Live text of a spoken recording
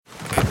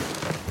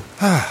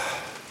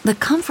The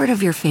comfort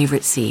of your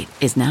favorite seat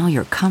is now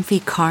your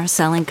comfy car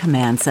selling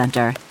command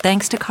center,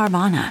 thanks to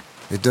Carvana.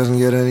 It doesn't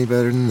get any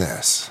better than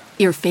this.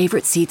 Your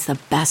favorite seat's the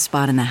best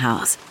spot in the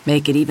house.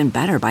 Make it even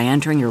better by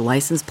entering your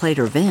license plate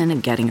or VIN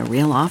and getting a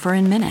real offer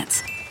in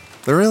minutes.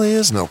 There really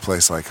is no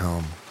place like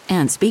home.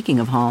 And speaking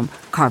of home,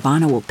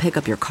 Carvana will pick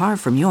up your car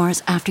from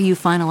yours after you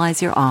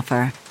finalize your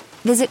offer.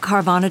 Visit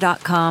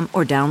Carvana.com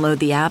or download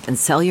the app and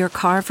sell your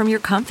car from your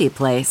comfy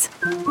place.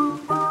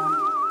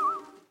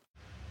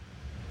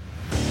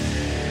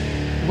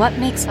 What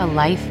makes a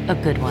life a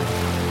good one?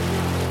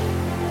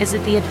 Is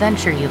it the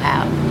adventure you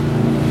have?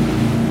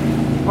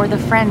 Or the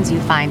friends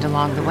you find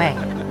along the way?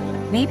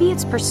 Maybe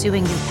it's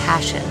pursuing your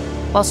passion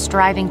while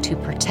striving to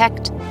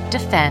protect,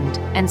 defend,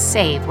 and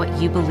save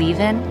what you believe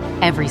in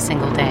every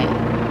single day.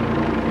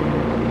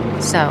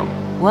 So,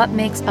 what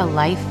makes a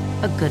life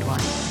a good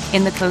one?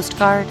 In the Coast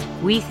Guard,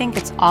 we think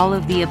it's all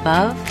of the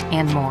above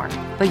and more,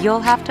 but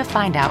you'll have to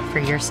find out for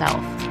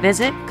yourself.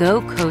 Visit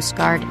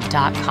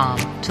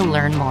gocoastguard.com to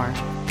learn more.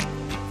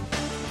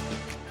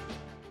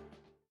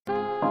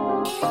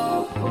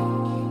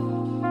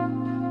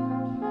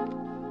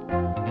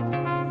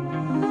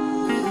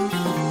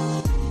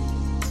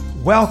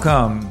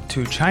 Welcome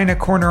to China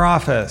Corner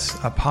Office,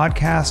 a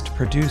podcast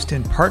produced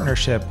in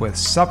partnership with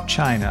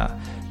SupChina,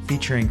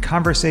 featuring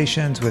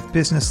conversations with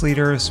business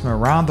leaders from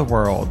around the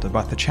world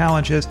about the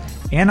challenges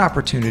and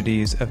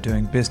opportunities of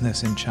doing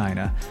business in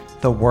China,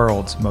 the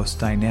world's most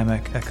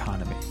dynamic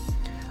economy.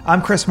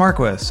 I'm Chris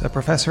Marquis, a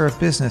professor of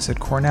business at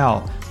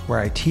Cornell, where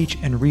I teach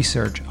and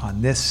research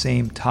on this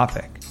same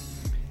topic.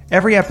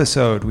 Every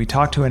episode, we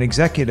talk to an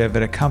executive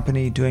at a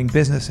company doing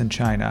business in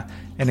China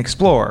and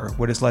explore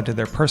what has led to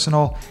their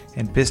personal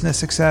and business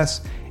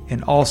success,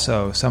 and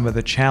also some of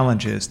the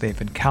challenges they've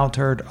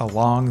encountered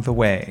along the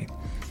way.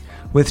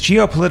 With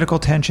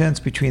geopolitical tensions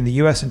between the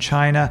US and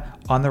China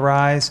on the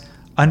rise,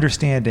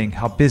 understanding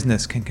how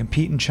business can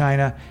compete in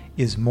China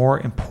is more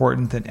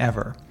important than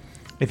ever.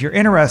 If you're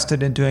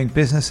interested in doing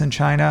business in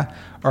China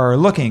or are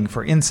looking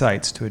for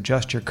insights to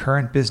adjust your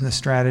current business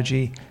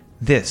strategy,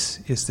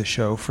 this is the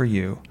show for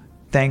you.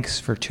 Thanks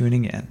for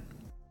tuning in.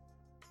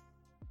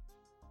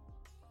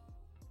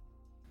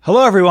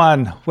 Hello,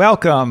 everyone.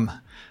 Welcome.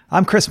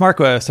 I'm Chris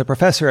Marquis, a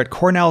professor at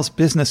Cornell's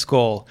Business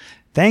School.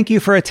 Thank you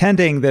for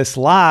attending this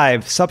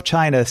live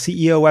SupChina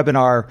CEO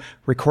webinar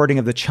recording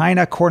of the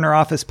China Corner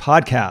Office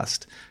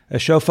podcast, a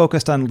show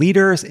focused on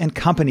leaders and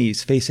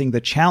companies facing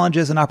the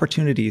challenges and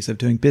opportunities of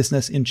doing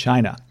business in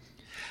China.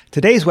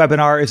 Today's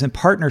webinar is in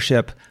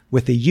partnership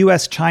with the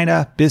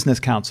U.S.-China Business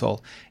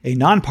Council, a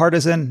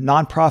nonpartisan,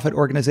 nonprofit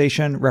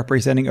organization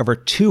representing over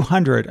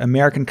 200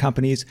 American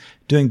companies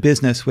doing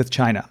business with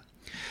China.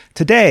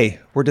 Today,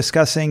 we're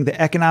discussing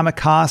the economic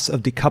costs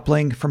of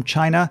decoupling from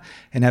China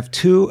and have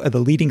two of the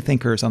leading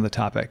thinkers on the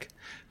topic.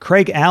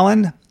 Craig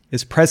Allen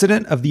is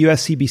president of the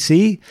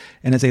USCBC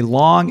and has a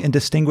long and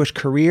distinguished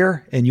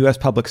career in U.S.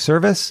 public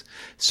service,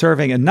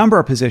 serving a number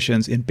of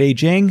positions in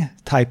Beijing,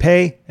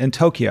 Taipei, and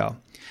Tokyo.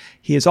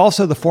 He is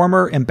also the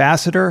former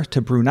ambassador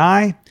to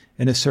Brunei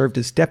and has served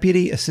as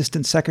Deputy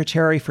Assistant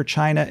Secretary for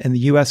China in the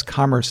U.S.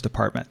 Commerce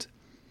Department.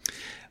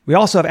 We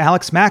also have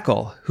Alex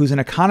Mackel, who's an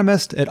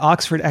economist at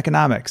Oxford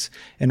Economics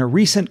and a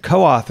recent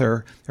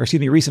author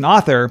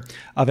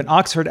of an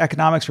Oxford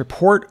Economics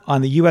report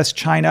on the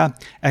U.S.-China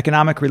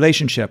economic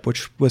relationship,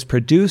 which was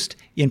produced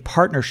in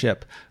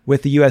partnership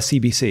with the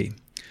USCBC.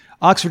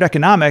 Oxford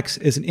Economics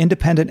is an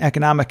independent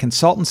economic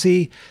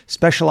consultancy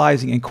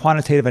specializing in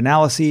quantitative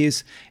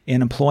analyses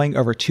and employing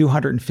over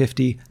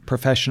 250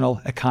 professional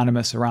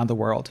economists around the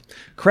world.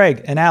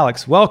 Craig and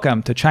Alex,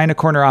 welcome to China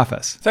Corner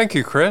Office. Thank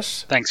you,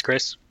 Chris. Thanks,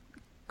 Chris.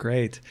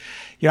 Great.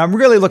 I'm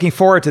really looking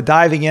forward to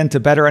diving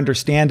into better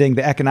understanding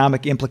the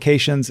economic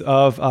implications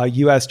of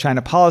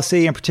U.S.-China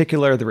policy, in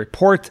particular the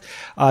report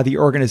the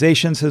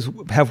organizations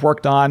have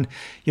worked on.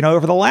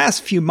 Over the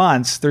last few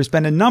months, there's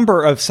been a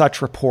number of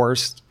such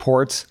reports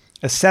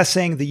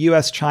assessing the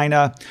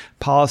U.S.-China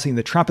policy in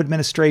the Trump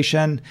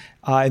administration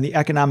and the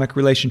economic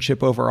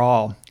relationship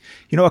overall.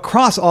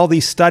 Across all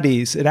these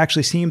studies, it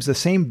actually seems the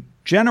same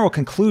general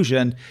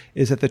conclusion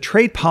is that the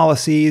trade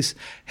policies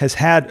has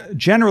had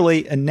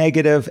generally a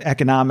negative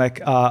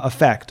economic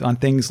effect on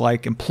things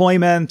like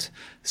employment,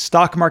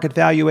 stock market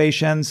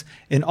valuations,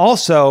 and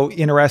also,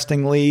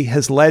 interestingly,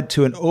 has led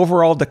to an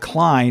overall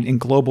decline in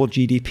global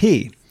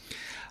GDP.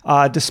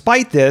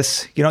 Despite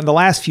this, in the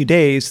last few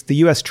days, the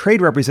U.S.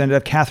 Trade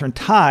Representative Catherine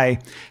Tai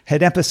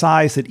had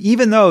emphasized that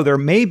even though there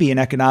may be an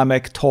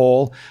economic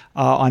toll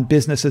on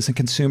businesses and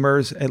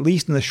consumers, at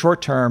least in the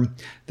short term,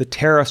 the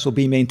tariffs will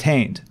be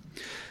maintained.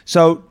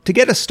 So to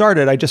get us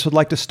started, I just would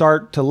like to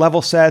start to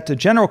level set a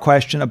general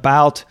question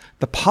about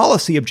the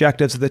policy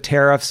objectives of the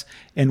tariffs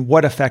and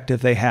what effect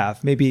they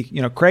have. Maybe,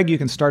 Craig, you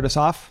can start us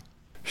off.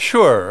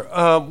 Sure.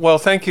 Well,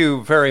 thank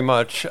you very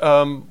much.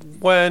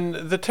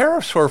 When the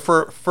tariffs were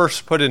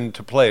first put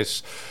into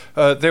place,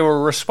 they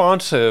were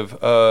responsive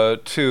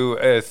to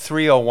a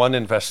 301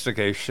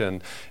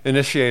 investigation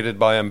initiated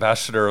by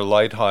Ambassador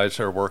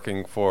Lighthizer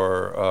working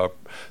for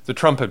the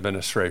Trump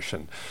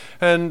administration.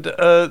 And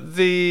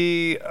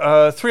the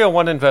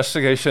 301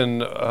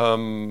 investigation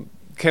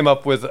came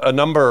up with a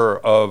number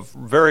of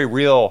very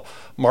real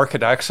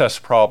market access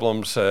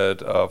problems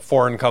that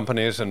foreign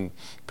companies, and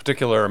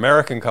particular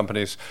American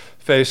companies,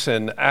 face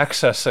in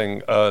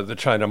accessing the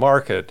China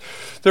market.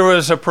 There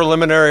was a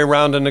preliminary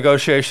round of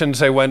negotiations,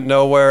 they went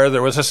nowhere.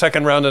 There was a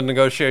second round of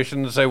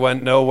negotiations, they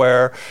went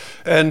nowhere.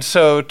 And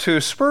so to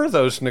spur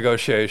those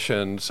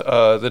negotiations,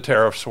 the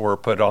tariffs were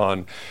put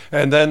on,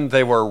 and then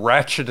they were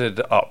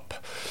ratcheted up.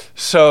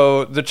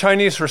 So the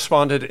Chinese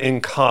responded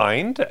in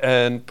kind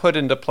and put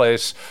into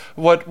place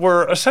what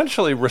were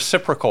essentially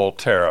reciprocal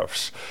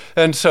tariffs.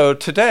 And so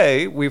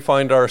today we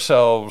find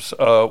ourselves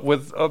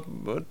with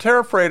a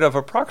tariff rate of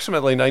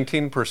approximately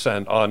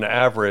 19% on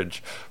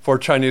average for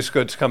Chinese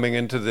goods coming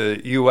into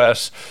the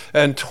U.S.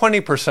 and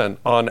 20%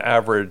 on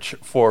average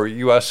for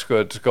U.S.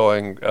 goods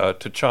going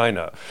to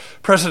China.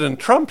 President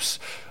Trump's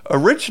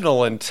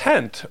original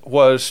intent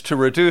was to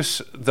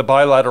reduce the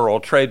bilateral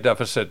trade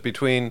deficit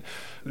between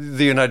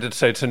the United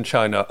States and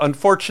China.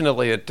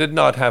 Unfortunately, it did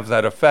not have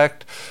that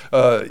effect.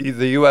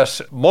 The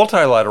U.S.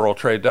 multilateral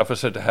trade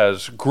deficit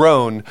has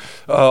grown,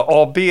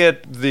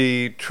 albeit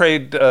the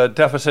trade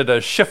deficit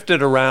has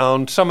shifted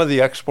around. Some of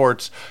the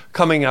exports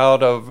coming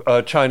out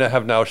of China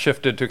have now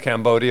shifted to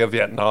Cambodia,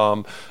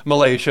 Vietnam,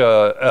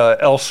 Malaysia,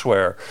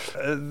 elsewhere.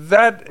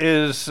 That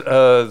is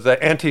the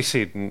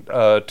antecedent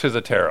to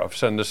the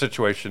tariffs and the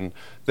situation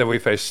that we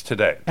face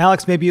today.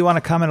 Alex, maybe you want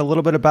to comment a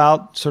little bit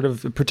about sort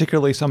of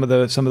particularly some of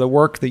the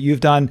work that you've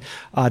done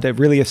to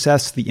really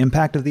assess the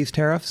impact of these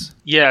tariffs?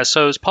 Yeah,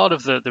 so as part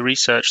of the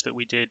research that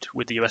we did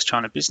with the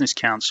US-China Business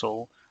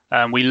Council,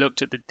 we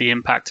looked at the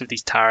impact of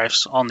these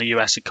tariffs on the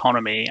US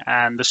economy,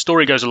 and the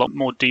story goes a lot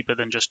more deeper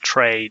than just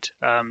trade.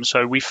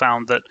 So we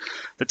found that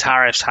the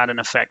tariffs had an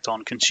effect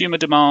on consumer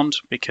demand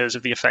because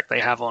of the effect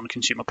they have on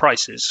consumer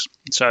prices.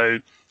 So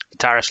the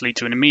tariffs lead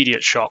to an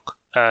immediate shock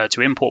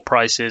to import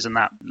prices, and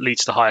that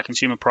leads to higher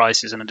consumer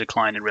prices and a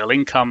decline in real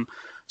income,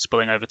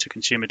 spilling over to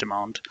consumer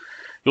demand.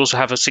 You also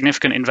have a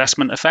significant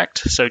investment effect.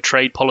 So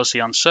trade policy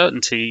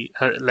uncertainty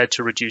led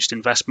to reduced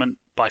investment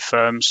by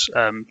firms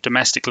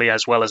domestically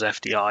as well as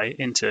FDI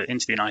into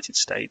the United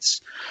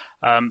States.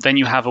 Then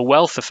you have a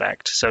wealth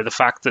effect. So the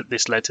fact that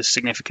this led to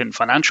significant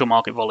financial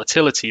market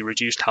volatility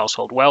reduced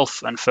household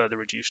wealth and further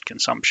reduced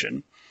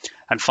consumption.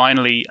 And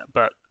finally,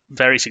 but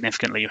very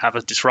significantly, you have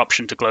a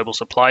disruption to global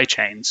supply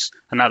chains,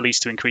 and that leads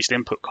to increased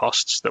input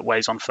costs that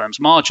weighs on firms'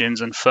 margins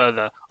and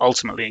further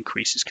ultimately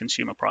increases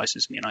consumer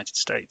prices in the United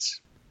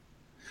States.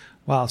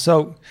 Wow.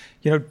 So,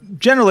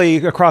 generally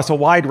across a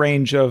wide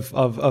range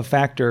of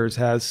factors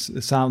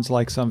sounds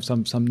like some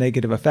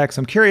negative effects.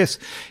 I'm curious,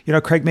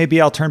 Craig,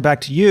 maybe I'll turn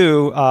back to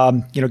you,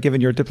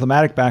 given your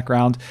diplomatic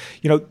background,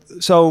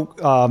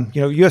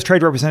 U.S.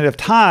 Trade Representative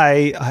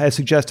Tai has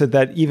suggested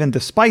that even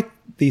despite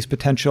these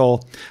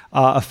potential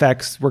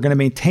effects, we're going to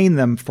maintain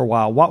them for a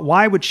while.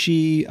 Why would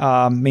she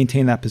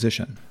maintain that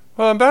position?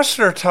 Well,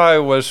 Ambassador Tai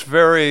was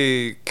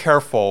very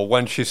careful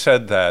when she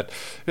said that.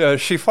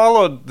 She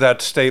followed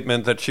that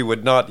statement that she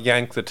would not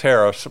yank the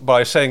tariffs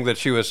by saying that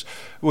she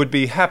would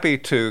be happy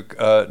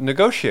to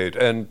negotiate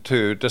and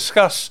to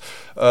discuss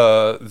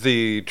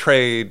the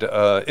trade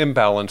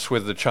imbalance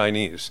with the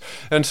Chinese.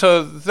 And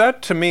so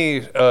that, to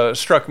me,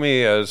 struck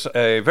me as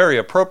a very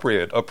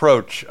appropriate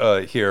approach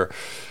here,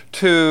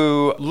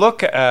 to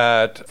look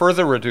at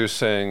further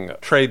reducing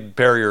trade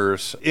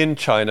barriers in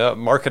China,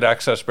 market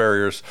access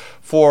barriers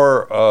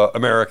for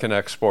American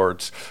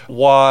exports,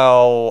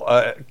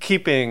 while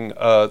keeping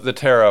the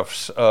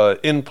tariffs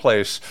in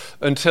place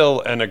until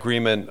an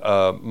agreement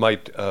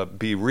might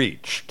be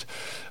reached.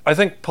 I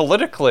think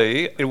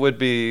politically it would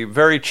be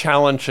very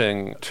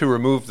challenging to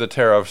remove the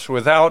tariffs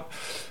without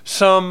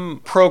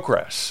some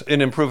progress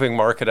in improving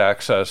market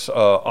access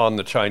on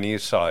the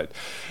Chinese side.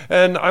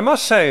 And I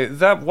must say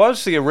that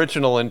was the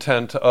original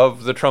intent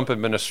of the Trump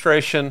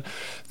administration.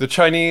 The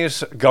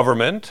Chinese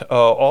government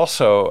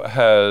also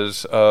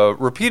has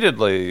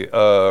repeatedly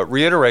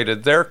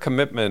reiterated their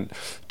commitment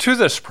to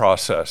this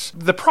process.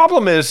 The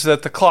problem is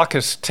that the clock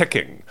is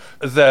ticking,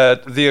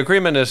 that the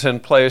agreement is in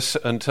place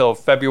until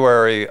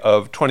February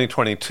of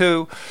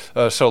 2022,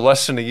 so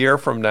less than a year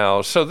from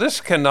now. So this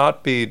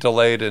cannot be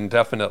delayed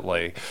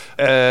indefinitely.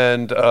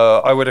 And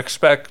I would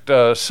expect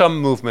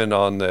some movement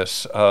on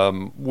this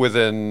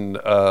within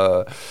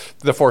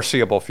the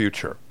foreseeable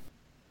future.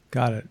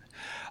 Got it.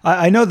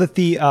 I know that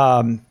the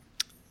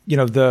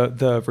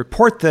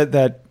report that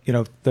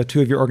the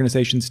two of your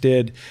organizations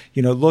did,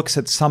 looks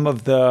at some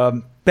of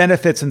the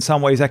benefits in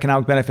some ways,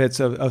 economic benefits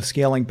of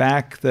scaling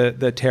back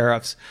the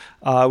tariffs.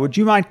 Would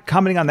you mind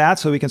commenting on that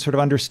so we can sort of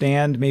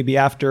understand maybe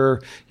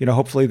after,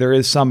 hopefully there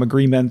is some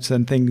agreements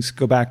and things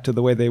go back to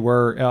the way they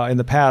were in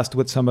the past,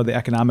 what some of the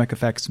economic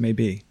effects may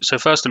be? So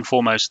first and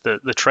foremost,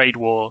 the trade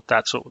war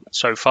that's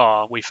so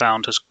far we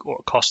found has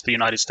cost the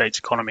United States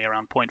economy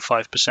around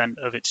 0.5%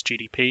 of its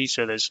GDP.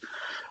 So there's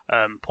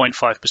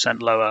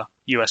 0.5% lower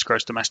U.S.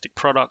 gross domestic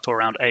product, or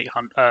around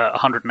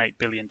 $108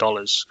 billion.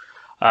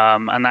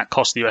 And that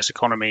cost the US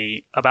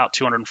economy about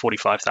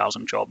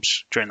 245,000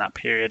 jobs during that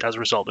period as a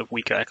result of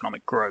weaker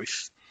economic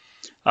growth.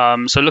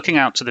 So looking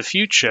out to the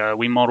future,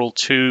 we model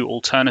two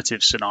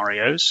alternative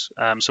scenarios.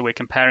 So we're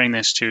comparing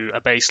this to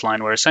a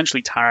baseline where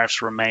essentially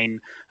tariffs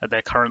remain at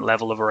their current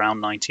level of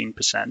around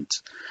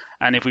 19%.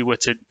 And if we were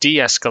to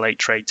de-escalate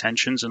trade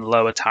tensions and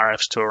lower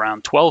tariffs to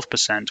around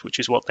 12%, which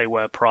is what they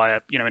were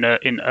prior,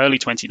 in early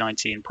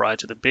 2019, prior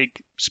to the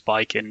big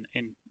spike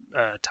in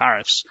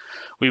tariffs,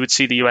 we would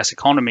see the US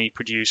economy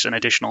produce an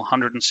additional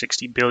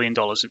 $160 billion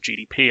of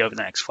GDP over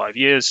the next 5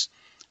 years,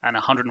 and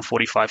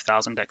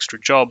 145,000 extra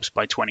jobs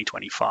by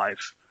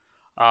 2025.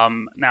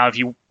 Now, if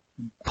you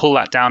pull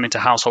that down into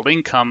household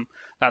income,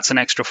 that's an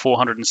extra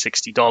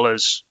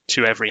 $460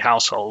 to every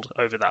household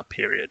over that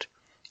period.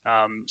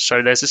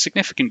 So there's a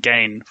significant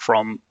gain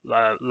from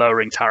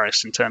lowering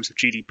tariffs in terms of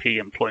GDP,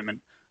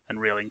 employment, and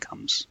real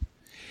incomes.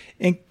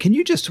 And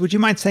would you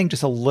mind saying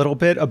just a little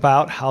bit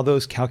about how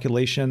those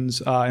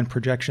calculations and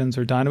projections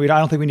are done? I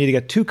don't think we need to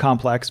get too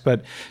complex,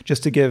 but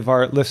just to give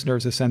our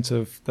listeners a sense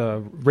of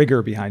the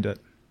rigor behind it.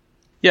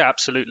 Yeah,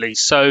 absolutely.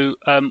 So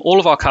all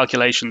of our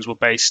calculations were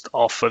based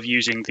off of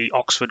using the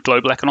Oxford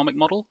Global Economic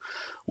Model,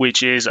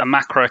 which is a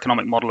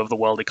macroeconomic model of the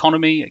world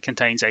economy. It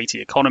contains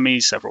 80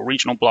 economies, several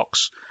regional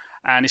blocks,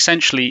 and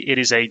essentially it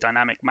is a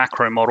dynamic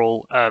macro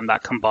model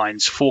that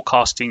combines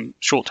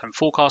short-term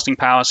forecasting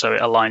power, so it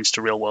aligns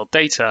to real-world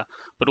data,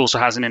 but also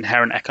has an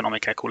inherent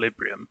economic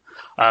equilibrium.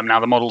 Now,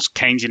 the model's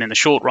Keynesian in the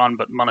short run,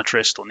 but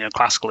monetarist or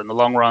neoclassical in the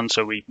long run,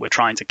 so we're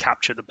trying to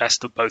capture the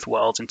best of both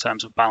worlds in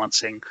terms of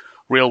balancing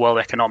real-world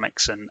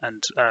economics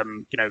and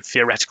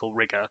theoretical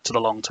rigor to the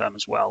long term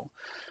as well.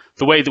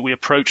 The way that we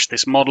approach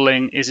this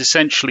modeling is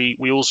essentially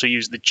we also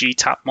use the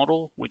GTAP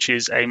model, which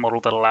is a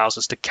model that allows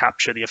us to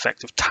capture the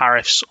effect of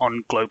tariffs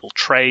on global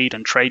trade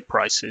and trade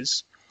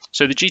prices.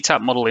 So the GTAP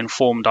model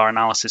informed our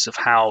analysis of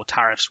how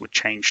tariffs would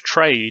change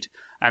trade,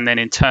 and then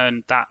in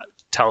turn that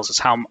tells us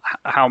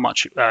how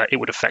much it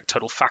would affect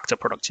total factor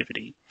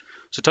productivity.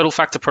 So total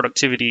factor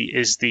productivity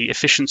is the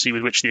efficiency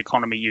with which the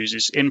economy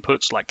uses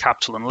inputs like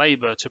capital and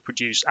labor to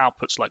produce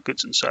outputs like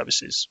goods and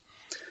services.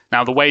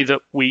 Now, the way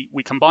that we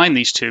combine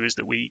these two is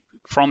that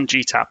from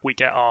GTAP, we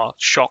get our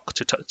shock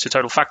to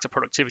total factor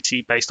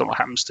productivity based on what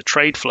happens to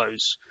trade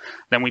flows.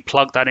 Then we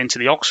plug that into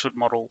the Oxford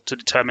model to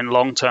determine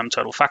long-term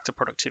total factor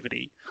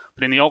productivity.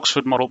 But in the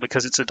Oxford model,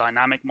 because it's a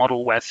dynamic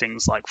model where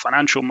things like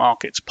financial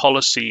markets,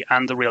 policy,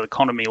 and the real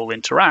economy all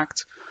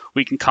interact,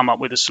 we can come up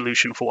with a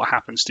solution for what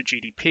happens to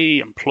GDP,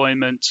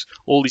 employment,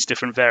 all these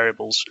different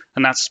variables.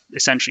 And that's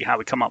essentially how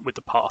we come up with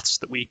the paths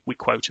that we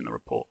quote in the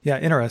report. Yeah,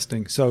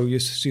 interesting. So you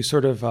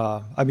sort of,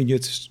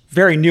 it's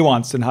very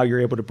nuanced in how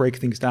you're able to break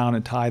things down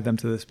and tie them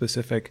to the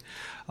specific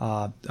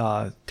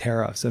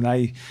tariffs.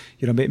 And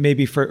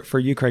maybe for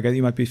you, Craig,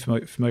 you might be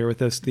familiar with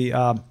this.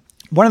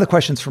 One of the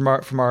questions from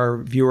our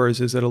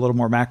viewers is at a little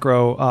more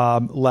macro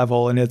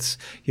level, and it's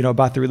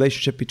about the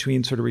relationship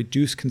between sort of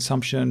reduced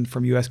consumption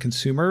from U.S.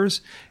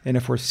 consumers, and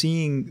if we're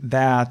seeing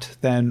that,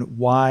 then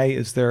why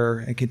is there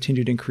a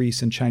continued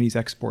increase in Chinese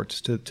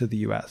exports to the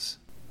U.S.?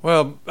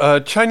 Well,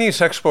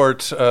 Chinese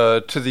exports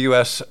to the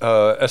U.S.,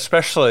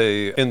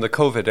 especially in the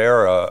COVID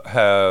era,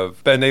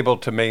 have been able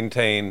to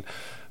maintain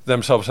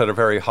themselves at a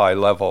very high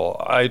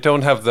level. I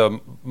don't have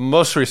the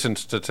most recent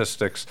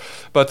statistics,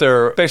 but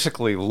they're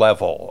basically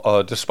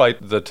level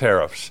despite the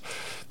tariffs.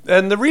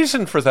 And the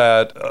reason for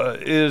that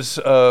is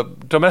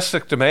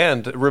domestic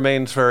demand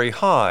remains very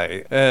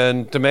high,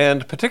 and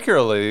demand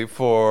particularly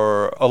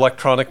for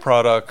electronic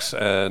products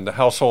and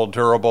household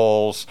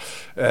durables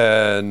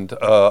and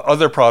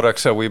other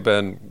products that we've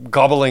been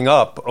gobbling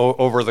up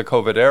over the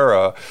COVID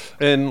era,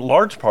 in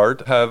large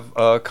part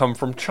have come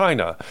from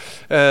China.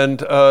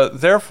 And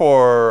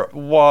therefore,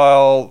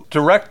 while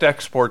direct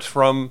exports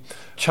from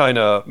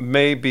China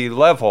may be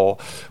level,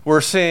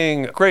 we're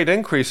seeing great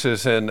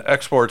increases in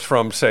exports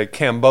from, say,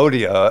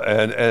 Cambodia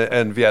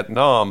and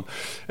Vietnam.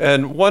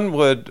 And one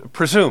would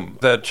presume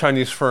that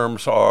Chinese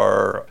firms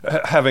are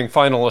having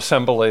final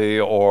assembly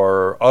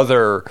or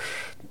other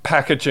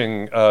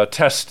packaging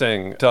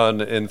testing done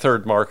in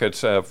third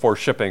markets for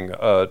shipping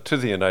to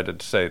the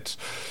United States.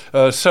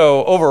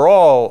 So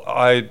overall,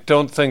 I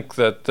don't think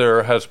that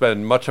there has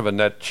been much of a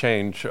net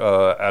change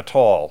at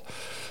all.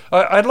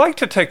 I'd like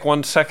to take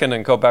 1 second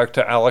and go back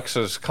to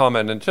Alex's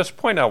comment and just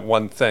point out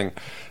one thing.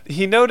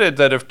 He noted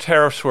that if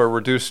tariffs were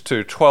reduced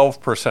to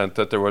 12%,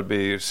 that there would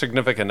be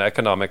significant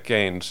economic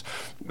gains.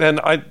 And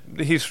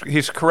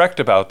he's correct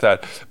about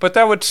that. But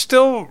that would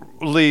still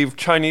leave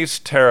Chinese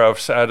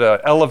tariffs at an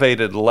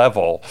elevated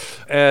level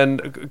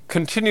and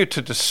continue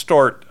to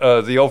distort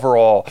the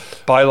overall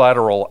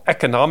bilateral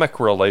economic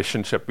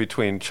relationship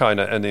between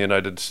China and the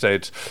United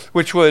States,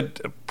 which would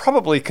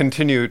probably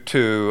continue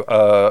to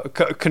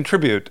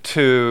contribute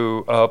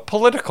to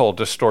political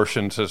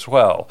distortions as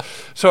well.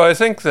 So I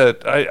think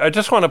that I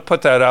just want to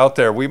put that out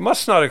there. We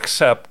must not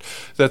accept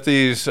that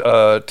these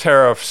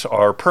tariffs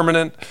are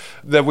permanent,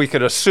 that we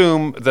could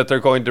assume that they're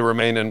going to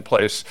remain in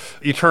place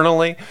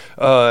eternally,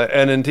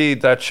 and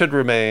indeed that should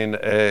remain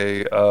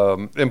a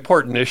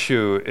important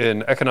issue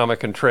in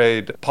economic and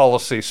trade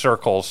policy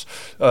circles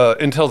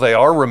until they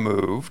are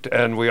removed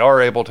and we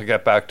are able to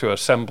get back to a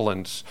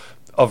semblance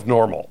of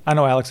normal. I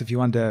know, Alex, if you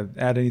wanted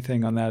to add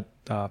anything on that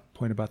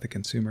point about the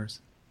consumers.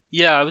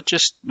 Yeah, I would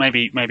just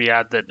maybe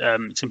add that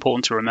it's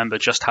important to remember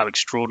just how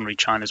extraordinary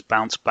China's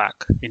bounce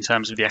back in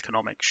terms of the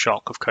economic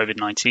shock of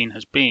COVID-19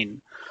 has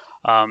been.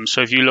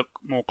 So if you look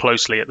more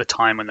closely at the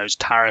time when those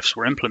tariffs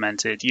were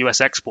implemented,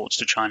 US exports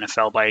to China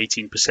fell by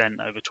 18%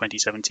 over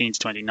 2017 to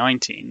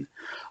 2019.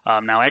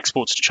 Now,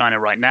 exports to China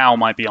right now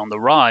might be on the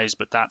rise,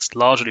 but that's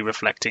largely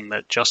reflecting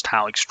that just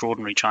how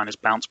extraordinary China's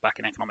bounce back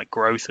in economic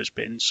growth has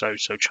been. So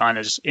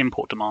China's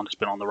import demand has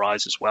been on the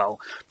rise as well,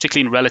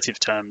 particularly in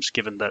relative terms,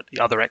 given that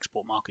the other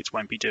export markets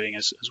won't be doing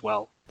as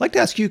well. I'd like to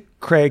ask you,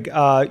 Craig,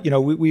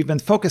 we've been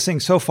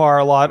focusing so far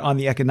a lot on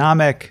the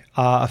economic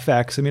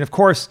effects. I mean, of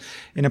course,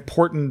 an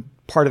important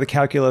part of the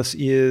calculus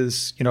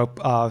is,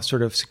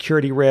 sort of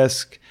security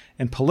risk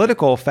and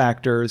political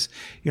factors.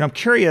 I'm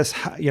curious,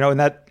 and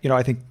that,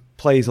 I think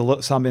plays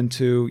some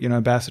into,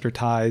 Ambassador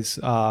Tai's,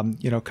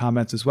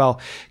 comments as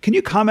well. Can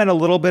you comment a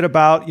little bit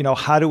about,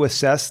 how to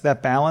assess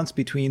that balance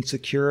between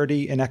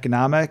security and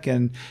economic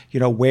and,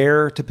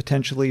 where to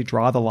potentially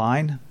draw the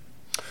line?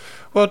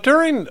 Well,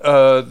 during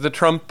the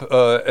Trump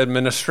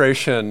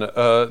administration,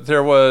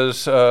 there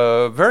was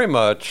very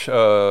much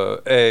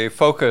a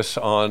focus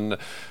on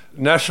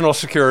national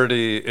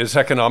security is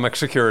economic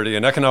security,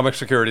 and economic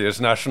security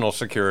is national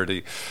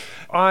security.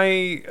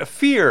 I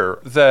fear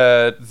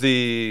that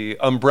the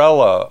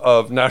umbrella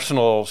of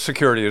national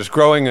security is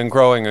growing and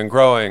growing and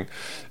growing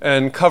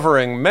and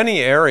covering many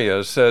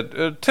areas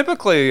that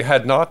typically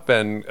had not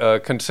been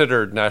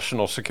considered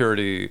national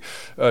security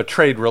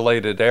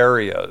trade-related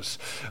areas.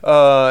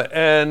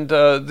 And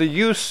the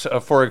use,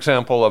 for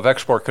example, of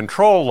export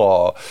control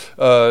law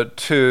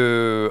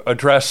to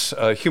address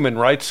human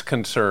rights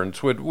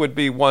concerns would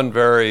be one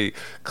very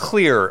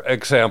clear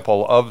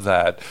example of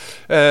that.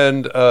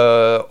 And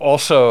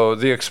also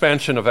the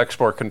expansion of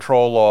export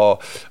control law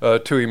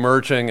to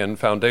emerging and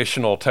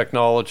foundational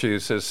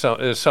technologies is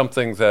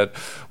something that,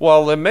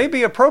 while it may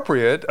be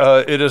appropriate,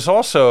 it is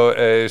also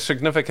a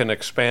significant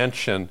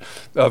expansion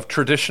of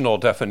traditional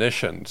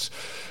definitions.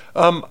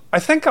 I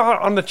think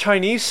on the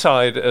Chinese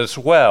side as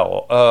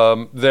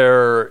well,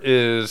 there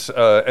is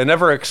an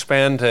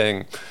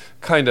ever-expanding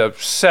kind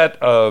of set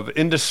of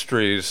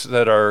industries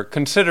that are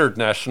considered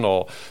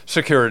national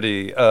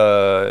security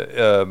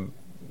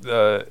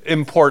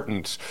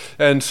importance.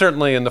 And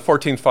certainly in the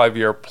 14th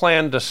Five-Year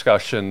Plan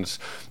discussions,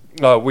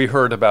 we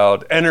heard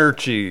about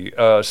energy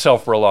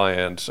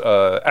self-reliance,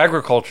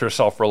 agriculture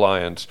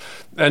self-reliance,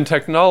 and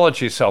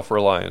technology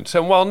self-reliance.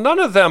 And while none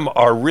of them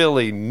are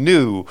really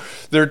new,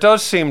 there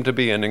does seem to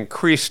be an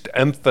increased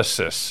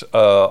emphasis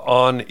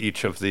on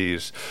each of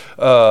these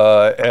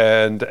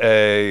and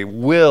a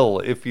will,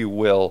 if you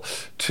will,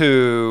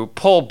 to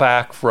pull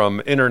back from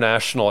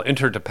international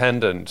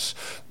interdependence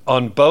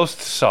on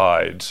both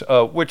sides,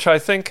 which I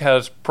think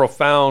has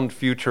profound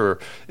future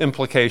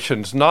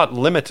implications, not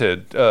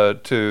limited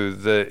to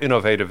the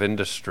innovative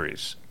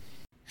industries.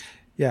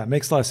 Yeah, it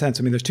makes a lot of sense.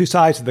 I mean, there's two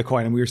sides to the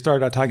coin, and we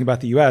started out talking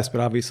about the U.S.,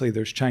 but obviously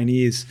there's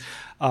Chinese,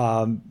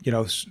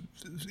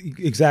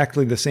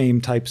 exactly the same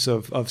types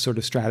of sort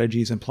of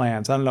strategies and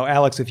plans. I don't know,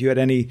 Alex, if you had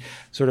any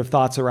sort of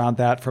thoughts around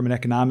that from an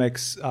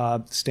economics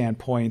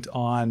standpoint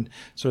on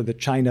sort of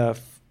the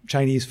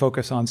Chinese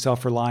focus on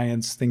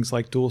self-reliance, things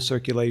like dual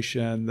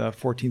circulation, the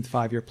 14th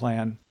Five-Year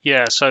Plan.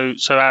 Yeah, so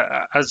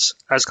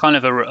as kind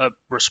of a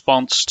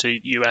response to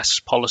U.S.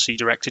 policy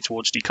directed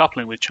towards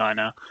decoupling with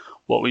China,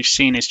 what we've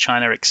seen is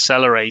China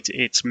accelerate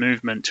its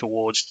movement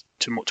towards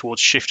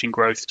shifting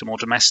growth to more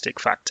domestic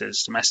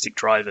factors, domestic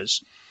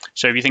drivers.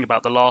 So if you think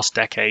about the last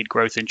decade,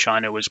 growth in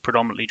China was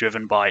predominantly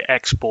driven by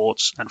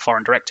exports and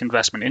foreign direct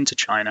investment into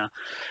China.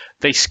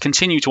 They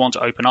continue to want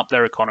to open up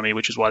their economy,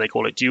 which is why they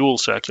call it dual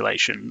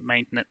circulation,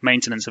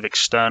 maintenance of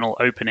external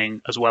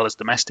opening as well as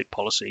domestic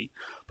policy.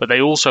 But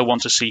they also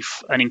want to see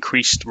an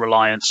increased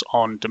reliance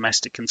on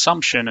domestic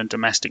consumption and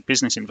domestic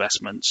business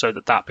investment so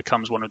that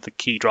becomes one of the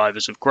key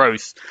drivers of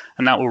growth,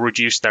 and that will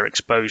reduce their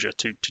exposure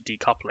to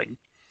decoupling.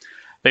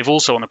 They've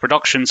also, on the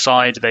production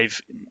side, they've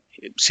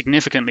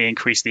significantly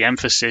increased the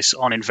emphasis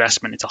on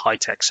investment into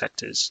high-tech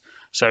sectors.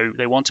 So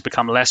they want to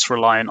become less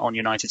reliant on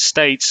United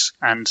States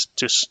and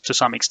just to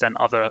some extent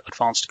other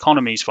advanced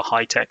economies for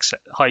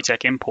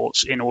high-tech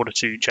imports in order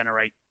to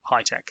generate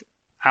high-tech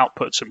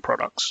outputs and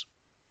products.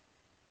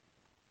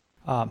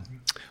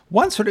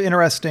 One sort of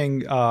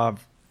interesting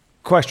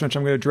question, which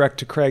I'm going to direct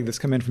to Craig, that's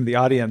come in from the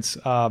audience.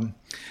 So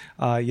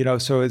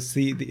it's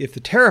if the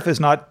tariff has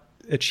not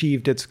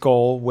achieved its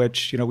goal,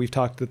 which we've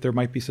talked that there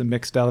might be some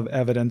mixed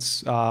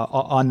evidence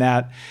on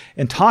that,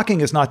 and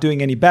talking is not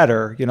doing any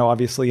better.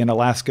 Obviously in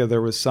Alaska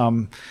there was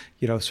some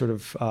sort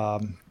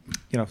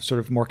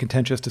of more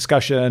contentious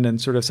discussion and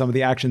sort of some of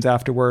the actions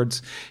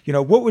afterwards.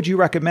 What would you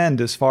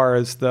recommend as far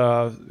as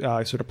the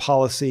sort of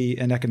policy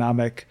and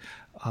economic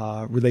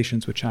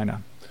relations with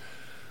China?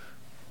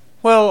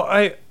 Well,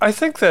 I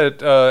think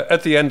that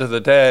at the end of the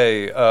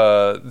day,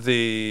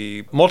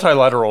 the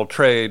multilateral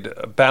trade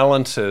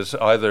balances,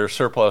 either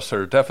surplus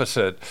or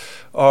deficit,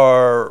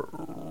 are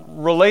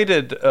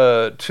related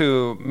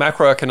to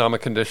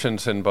macroeconomic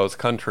conditions in both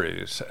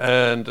countries,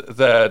 and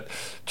that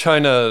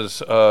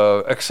China's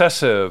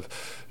excessive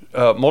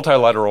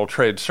multilateral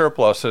trade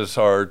surpluses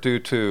are due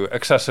to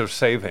excessive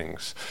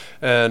savings,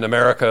 and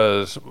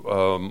America's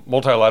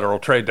multilateral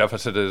trade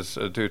deficit is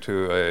due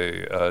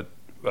to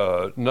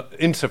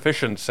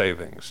insufficient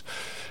savings.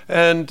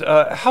 And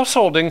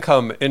household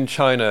income in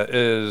China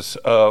is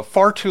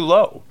far too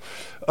low.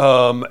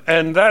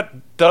 And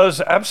that does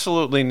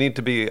absolutely need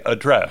to be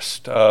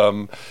addressed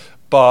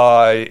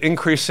by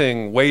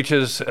increasing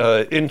wages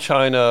in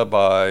China,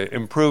 by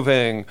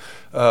improving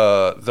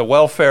the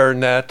welfare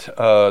net,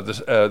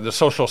 the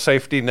social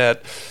safety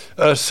net,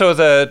 so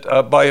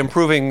that by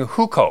improving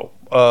hukou,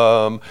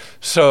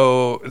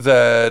 so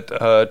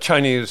that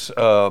Chinese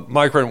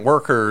migrant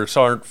workers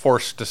aren't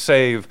forced to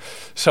save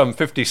some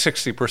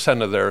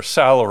 50-60% of their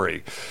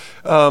salary.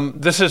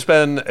 This has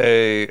been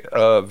a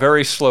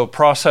very slow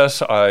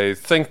process. I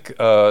think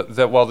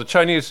that while the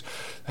Chinese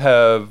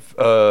have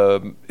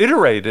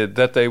iterated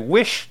that they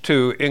wish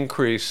to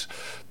increase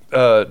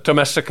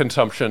domestic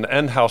consumption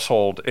and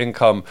household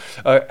income,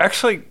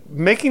 actually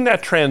making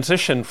that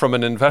transition from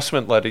an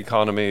investment-led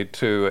economy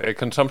to a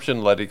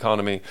consumption-led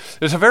economy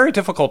is a very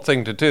difficult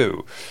thing to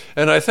do.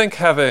 And I think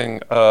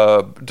having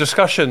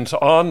discussions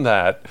on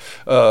that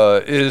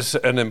is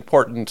an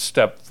important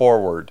step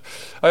forward.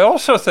 I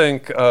also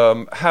think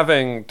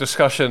having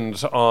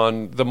discussions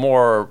on the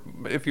more,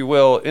 if you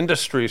will,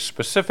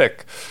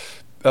 industry-specific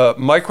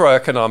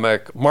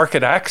microeconomic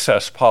market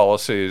access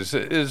policies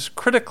is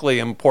critically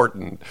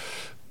important.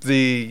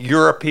 The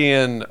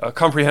European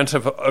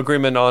Comprehensive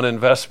Agreement on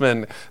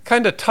Investment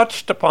kind of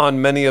touched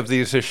upon many of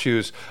these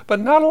issues,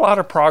 but not a lot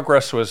of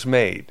progress was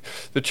made.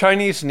 The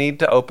Chinese need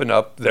to open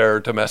up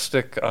their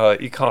domestic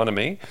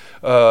economy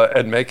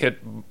and make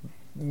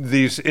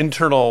these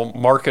internal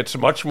markets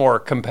much more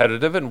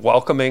competitive and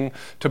welcoming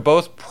to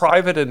both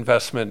private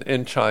investment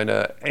in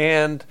China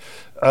and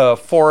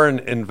foreign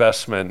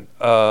investment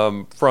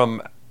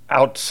from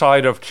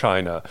outside of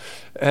China.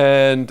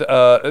 And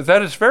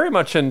that is very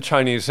much in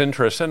Chinese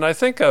interest. And I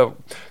think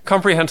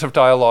comprehensive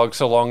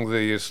dialogues along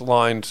these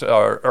lines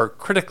are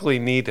critically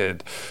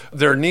needed.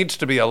 There needs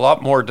to be a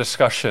lot more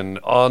discussion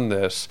on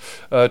this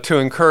to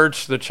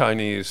encourage the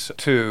Chinese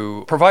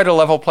to provide a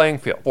level playing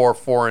field for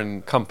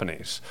foreign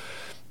companies.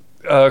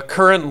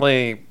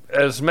 Currently,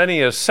 as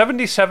many as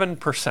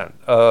 77%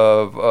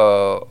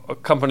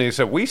 of companies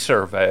that we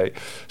survey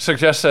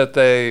suggest that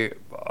they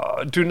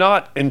do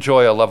not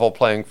enjoy a level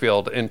playing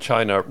field in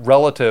China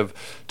relative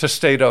to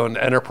state-owned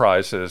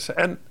enterprises.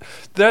 And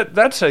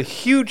that's a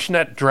huge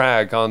net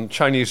drag on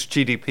Chinese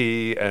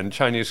GDP and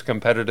Chinese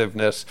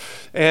competitiveness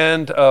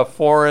and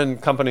foreign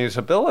companies'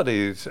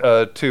 abilities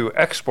to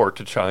export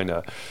to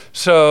China.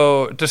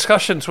 So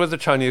discussions with the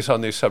Chinese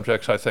on these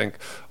subjects, I think,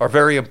 are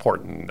very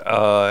important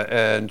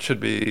and should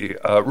be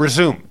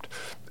resumed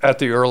at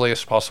the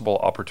earliest possible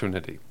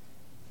opportunity.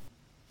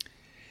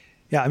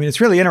 Yeah, I mean,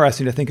 it's really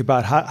interesting to think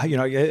about how,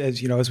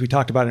 as we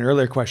talked about in an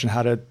earlier question,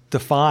 how to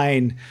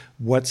define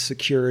what's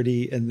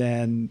security and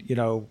then,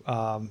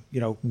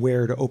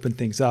 where to open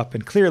things up.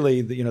 And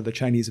clearly, the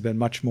Chinese have been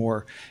much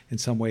more, in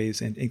some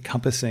ways,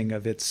 encompassing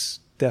of its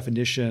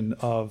definition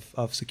of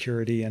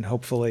security. And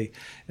hopefully,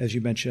 as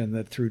you mentioned,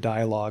 that through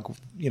dialogue,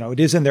 it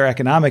is in their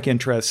economic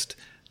interest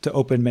to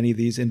open many of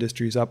these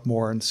industries up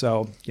more. And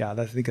so,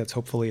 I think that's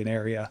hopefully an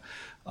area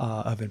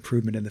of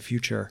improvement in the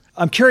future.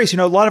 I'm curious,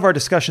 a lot of our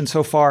discussion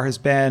so far has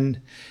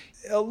been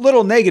a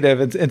little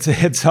negative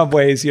in some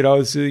ways,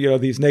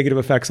 these negative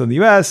effects on the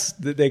U.S.,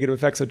 the negative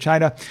effects on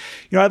China.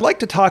 I'd like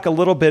to talk a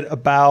little bit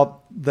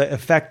about the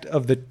effect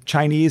of the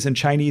Chinese and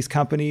Chinese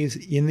companies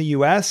in the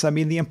U.S.? I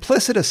mean, the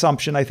implicit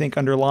assumption, I think,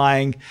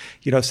 underlying,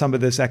 some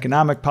of this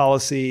economic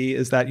policy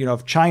is that,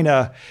 if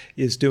China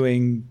is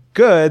doing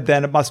good,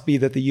 then it must be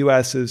that the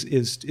U.S.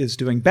 is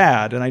doing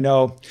bad. And I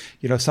know,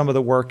 some of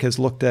the work has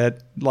looked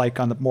at, like,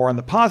 more on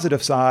the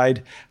positive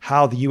side,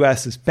 how the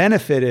U.S. has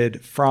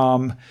benefited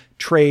from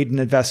trade and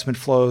investment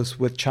flows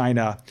with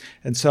China.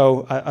 And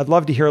so I'd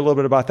love to hear a little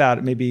bit about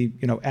that. Maybe,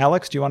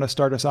 Alex, do you want to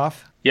start us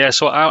off? Yeah,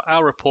 so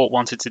our report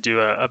wanted to do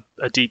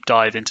a deep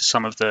dive into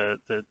some of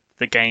the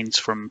gains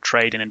from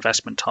trade and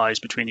investment ties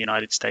between the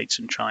United States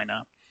and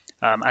China.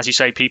 As you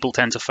say, people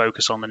tend to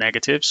focus on the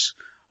negatives.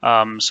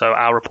 So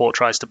our report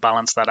tries to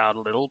balance that out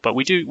a little, but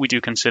we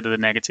do consider the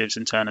negatives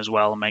in turn as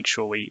well and make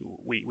sure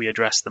we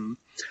address them.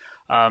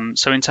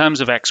 So in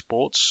terms of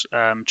exports,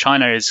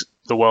 China is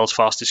the world's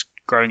fastest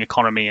growing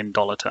economy in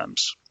dollar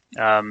terms.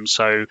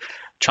 So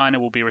China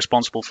will be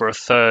responsible for a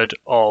third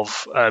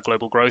of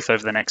global growth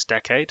over the next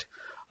decade.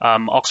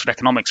 Oxford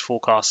Economics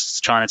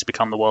forecasts China to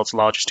become the world's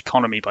largest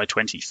economy by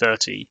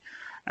 2030.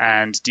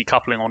 And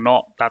decoupling or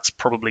not, that's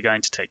probably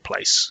going to take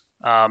place.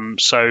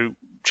 So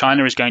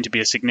China is going to be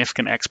a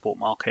significant export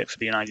market for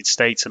the United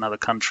States and other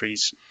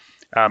countries,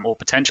 or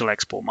potential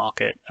export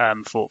market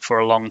for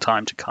a long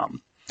time to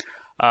come.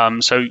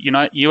 So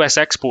U.S.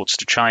 exports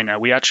to China,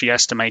 we actually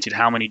estimated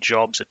how many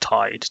jobs are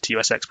tied to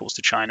U.S. exports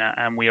to China,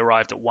 and we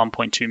arrived at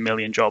 1.2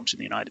 million jobs in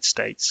the United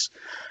States.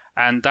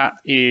 And that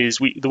is,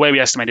 the way we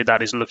estimated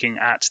that is looking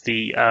at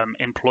the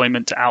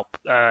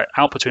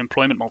output to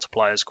employment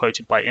multipliers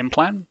quoted by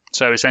Implan.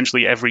 So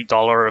essentially every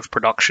dollar of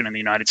production in the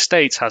United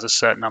States has a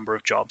certain number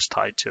of jobs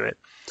tied to it.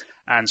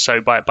 And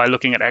so by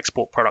looking at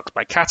export products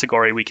by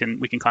category, we can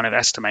kind of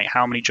estimate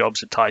how many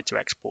jobs are tied to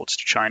exports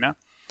to China.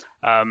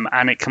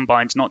 And it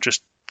combines not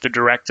just the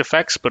direct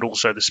effects, but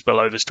also the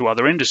spillovers to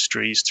other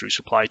industries through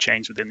supply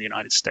chains within the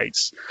United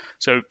States.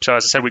 So as I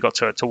said, we got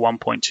to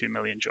 1.2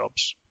 million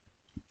jobs.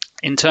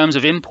 In terms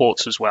of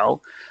imports as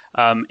well,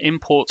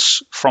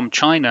 imports from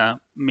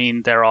China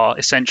mean there are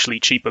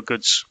essentially cheaper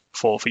goods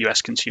for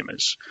US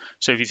consumers.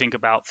 So if you think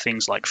about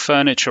things like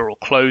furniture or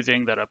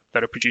clothing that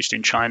are produced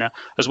in China,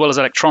 as well as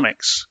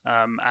electronics,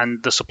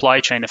 and the supply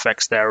chain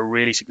effects there are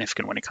really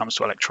significant when it comes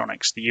to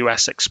electronics. The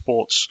US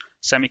exports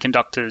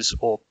semiconductors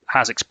or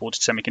has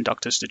exported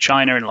semiconductors to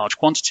China in large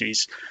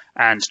quantities,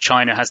 and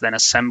China has then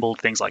assembled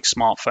things like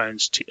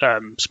smartphones,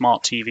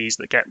 smart TVs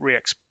that get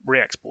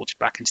re-exported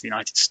back into the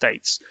United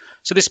States.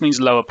 So this means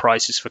lower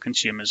prices for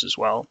consumers as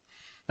well.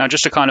 Now,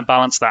 just to kind of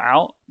balance that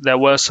out,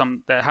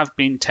 there have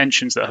been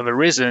tensions that have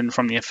arisen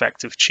from the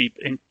effect of cheap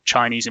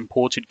Chinese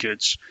imported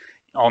goods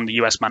on the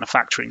US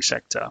manufacturing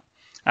sector.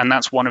 And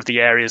that's one of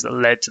the areas that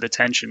led to the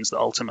tensions that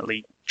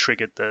ultimately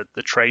triggered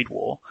the trade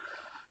war.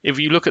 If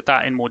you look at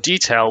that in more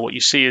detail, what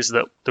you see is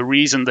that the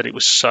reason that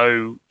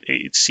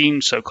it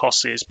seemed so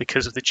costly is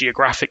because of the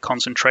geographic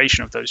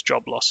concentration of those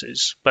job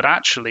losses. But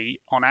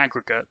actually, on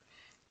aggregate,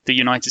 the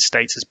United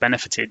States has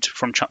benefited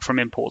from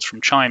imports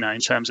from China in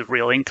terms of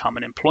real income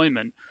and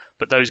employment,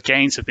 but those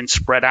gains have been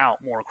spread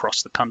out more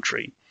across the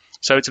country.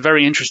 So it's a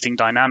very interesting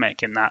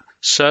dynamic in that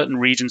certain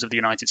regions of the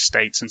United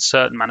States and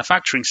certain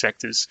manufacturing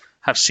sectors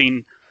have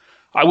seen,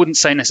 I wouldn't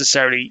say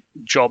necessarily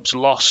jobs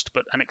lost,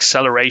 but an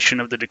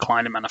acceleration of the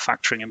decline in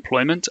manufacturing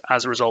employment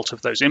as a result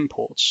of those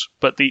imports.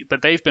 But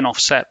they've been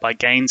offset by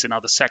gains in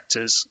other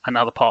sectors and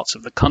other parts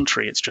of the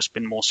country. It's just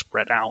been more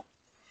spread out.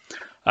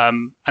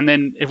 And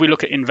then if we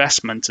look at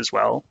investment as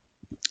well,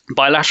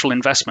 bilateral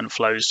investment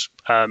flows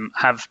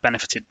have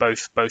benefited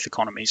both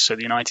economies. So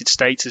the United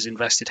States has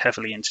invested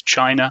heavily into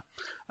China.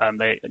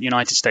 The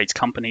United States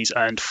companies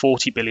earned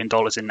 $40 billion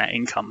in net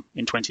income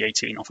in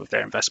 2018 off of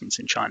their investments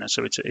in China.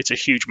 So it's a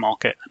huge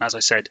market. And as I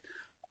said,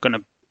 going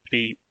to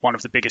be one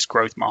of the biggest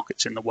growth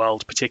markets in the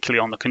world,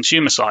 particularly on the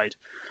consumer side,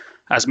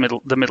 as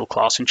the middle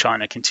class in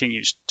China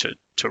continues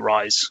to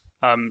rise.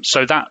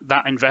 So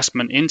that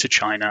investment into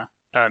China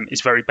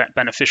is very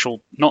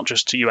beneficial, not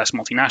just to US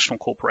multinational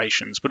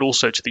corporations, but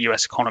also to the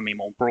US economy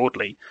more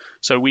broadly.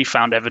 So we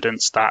found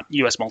evidence that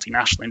US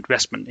multinational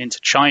investment into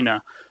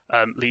China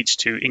leads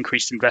to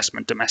increased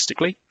investment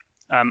domestically,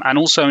 and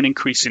also an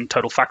increase in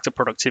total factor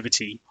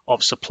productivity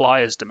of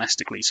suppliers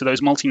domestically. So those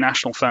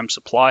multinational firm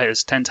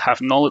suppliers tend to have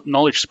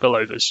knowledge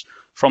spillovers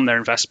from their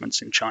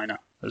investments in China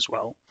as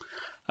well.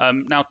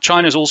 Now,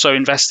 China's also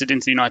invested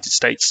into the United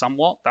States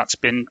somewhat. That's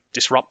been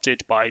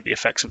disrupted by the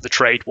effects of the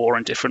trade war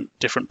and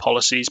different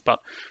policies.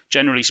 But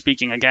generally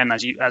speaking, again,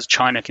 as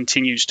China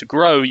continues to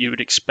grow, you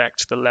would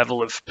expect the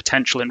level of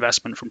potential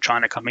investment from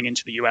China coming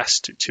into the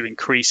US to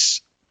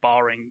increase,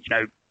 barring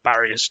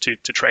barriers to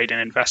trade and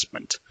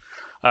investment.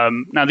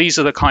 Now, these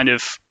are the kind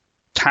of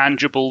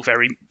tangible,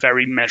 very,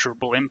 very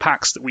measurable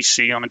impacts that we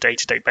see on a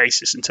day-to-day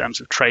basis in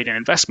terms of trade and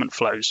investment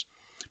flows.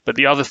 But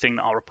the other thing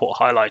that our report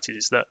highlighted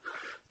is that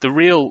the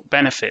real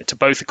benefit to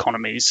both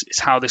economies is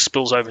how this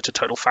spills over to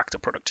total factor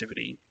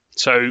productivity.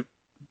 So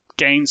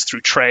gains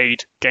through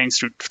trade, gains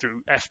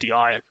through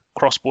FDI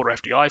cross-border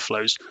FDI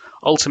flows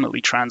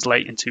ultimately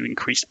translate into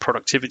increased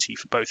productivity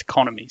for both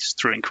economies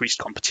through increased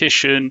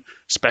competition,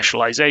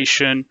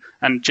 specialization,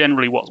 and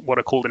generally what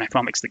are called in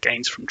economics the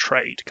gains from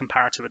trade,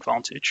 comparative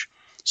advantage.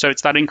 So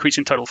it's that increase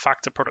in total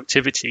factor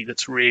productivity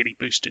that's really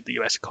boosted the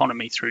US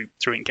economy through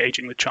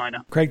engaging with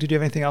China. Craig, did you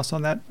have anything else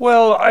on that?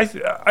 Well,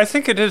 I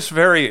think it is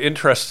very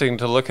interesting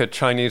to look at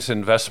Chinese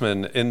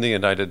investment in the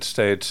United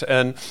States.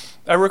 And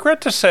I regret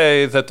to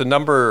say that the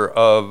number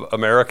of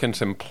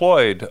Americans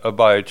employed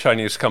by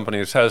Chinese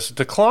companies has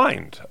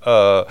declined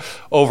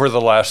over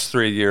the last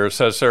 3 years,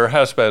 as there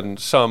has been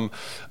some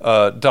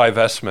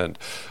divestment.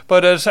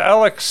 But as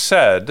Alex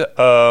said,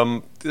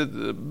 a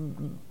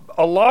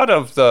lot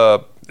of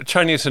the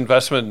Chinese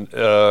investment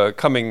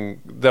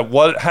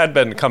had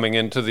been coming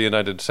into the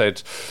United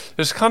States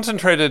is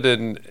concentrated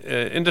in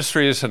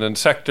industries and in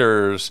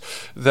sectors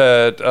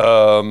that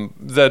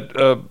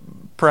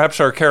perhaps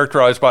are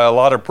characterized by a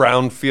lot of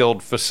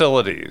brownfield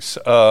facilities.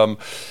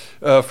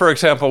 For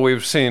example,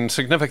 we've seen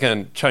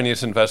significant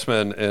Chinese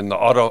investment in the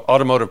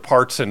automotive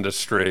parts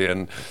industry,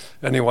 and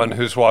anyone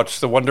who's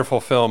watched the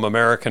wonderful film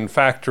American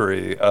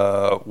Factory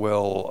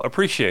will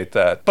appreciate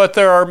that. But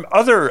there are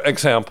other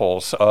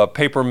examples,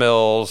 paper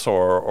mills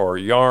or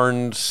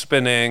yarn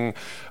spinning,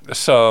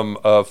 some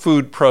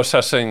food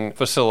processing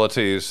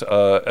facilities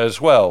as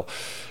well.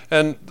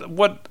 And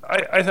what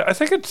I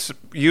think it's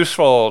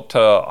useful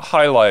to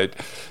highlight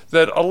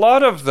that a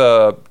lot of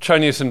the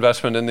Chinese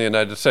investment in the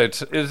United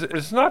States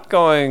is not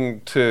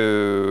going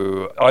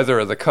to either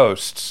of the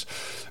coasts,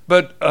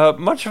 but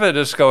much of it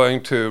is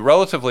going to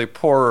relatively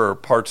poorer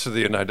parts of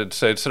the United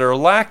States that are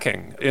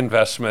lacking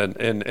investment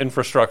in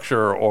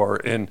infrastructure or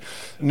in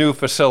new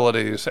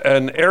facilities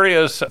and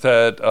areas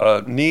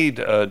that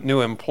need new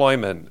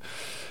employment.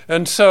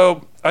 And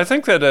so I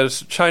think that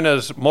as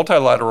China's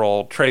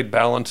multilateral trade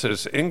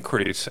balances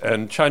increase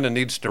and China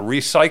needs to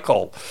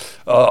recycle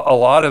a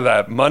lot of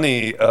that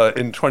money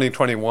in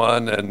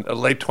 2021 and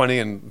late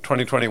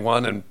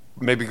 2021 and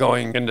maybe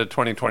going into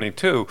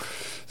 2022,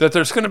 that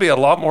there's going to be a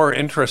lot more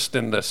interest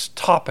in this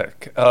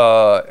topic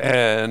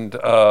and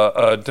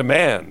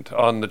demand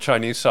on the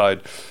Chinese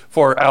side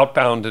for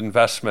outbound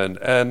investment.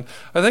 And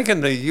I think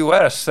in the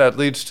U.S. that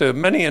leads to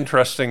many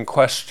interesting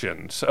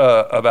questions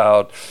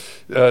about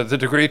the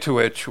degree to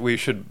which we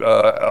should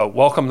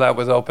welcome that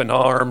with open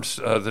arms,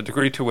 the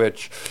degree to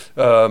which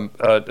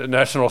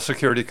national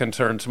security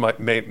concerns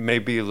may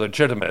be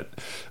legitimate.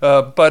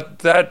 But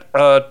that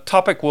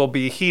topic will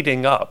be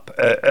heating up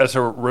as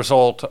a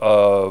result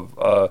of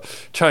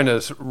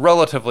China's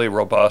relatively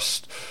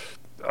robust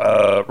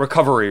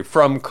recovery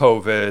from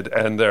COVID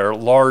and their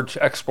large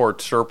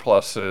export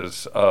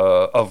surpluses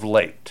of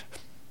late.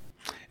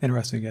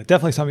 Interesting. Yeah,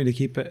 definitely something to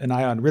keep an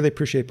eye on. Really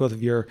appreciate both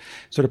of your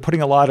sort of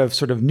putting a lot of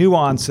sort of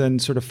nuance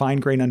and sort of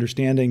fine-grained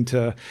understanding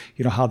to,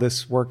 how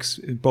this works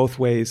both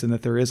ways, and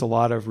that there is a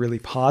lot of really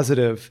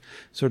positive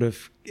sort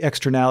of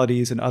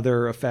externalities and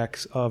other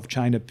effects of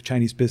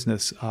Chinese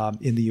business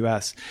in the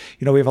U.S.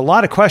 We have a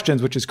lot of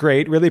questions, which is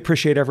great. Really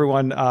appreciate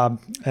everyone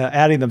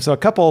adding them. So a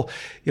couple,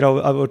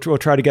 we'll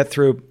try to get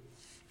through.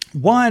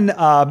 One,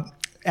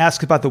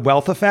 ask about the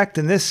wealth effect.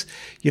 And this,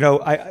 I'm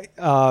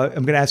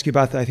going to ask you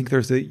about, I think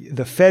there's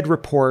the Fed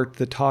report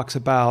that talks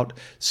about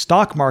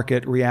stock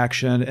market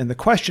reaction. And the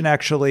question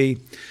actually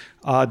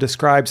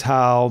describes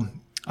how,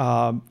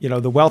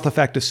 the wealth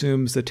effect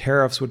assumes the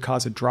tariffs would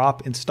cause a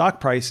drop in stock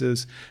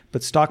prices,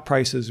 but stock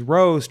prices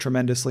rose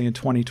tremendously in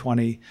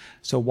 2020.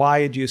 So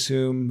why did you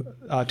assume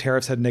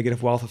tariffs had a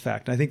negative wealth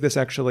effect? And I think this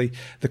actually,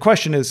 the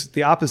question is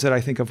the opposite, I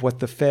think, of what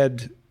the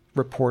Fed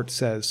report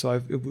says.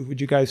 So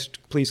would you guys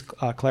please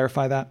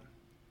clarify that?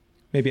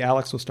 Maybe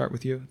Alex, will start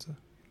with you.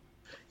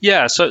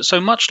 Yeah,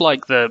 so much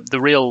like the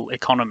real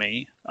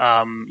economy,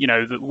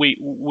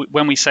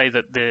 when we say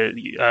that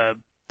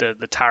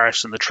the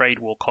tariffs and the trade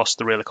war cost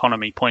the real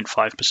economy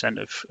 0.5%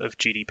 of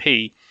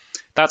GDP,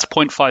 that's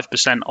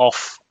 0.5%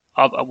 off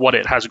what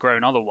it has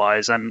grown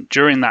otherwise. And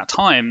during that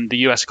time, the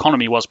US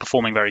economy was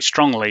performing very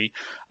strongly.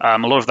 A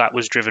lot of that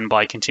was driven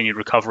by continued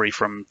recovery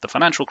from the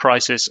financial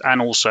crisis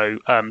and also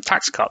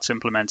tax cuts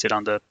implemented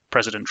under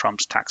President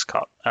Trump's Tax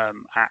Cut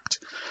Act.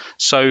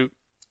 So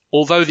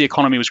although the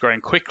economy was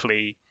growing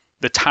quickly,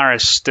 the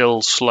tariffs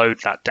still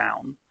slowed that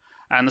down.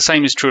 And the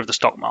same is true of the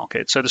stock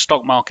market. So the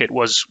stock market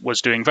was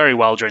doing very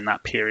well during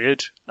that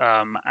period,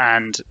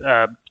 and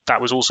that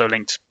was also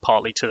linked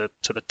partly to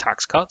the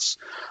tax cuts.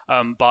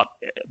 But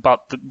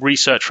the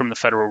research from the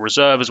Federal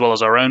Reserve, as well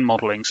as our own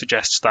modeling,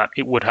 suggests that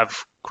it would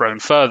have grown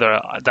further.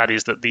 That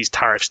is, that these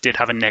tariffs did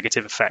have a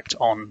negative effect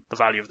on the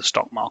value of the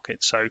stock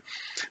market. So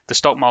the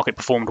stock market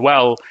performed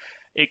well.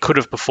 It could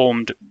have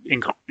performed,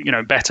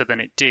 better than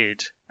it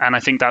did. And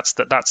I think that's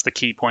the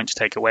key point to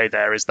take away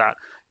there is that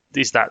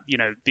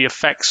the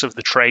effects of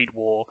the trade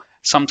war,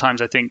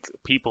 sometimes I think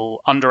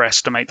people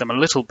underestimate them a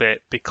little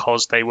bit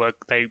because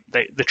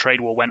the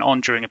trade war went on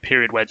during a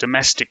period where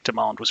domestic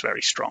demand was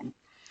very strong.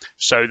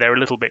 So they're a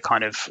little bit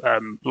kind of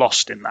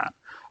lost in that.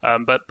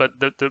 But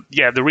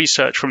the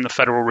research from the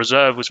Federal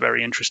Reserve was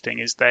very interesting.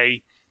 Is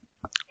they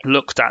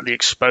looked at the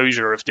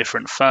exposure of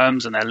different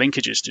firms and their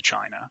linkages to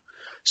China.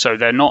 So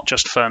they're not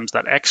just firms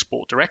that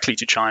export directly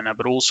to China,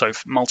 but also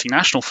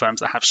multinational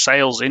firms that have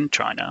sales in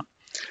China.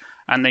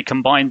 And they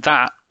combined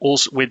that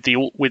also with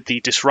the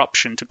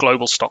disruption to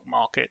global stock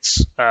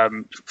markets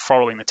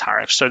following the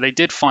tariffs. So they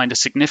did find a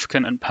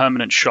significant and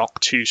permanent shock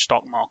to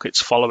stock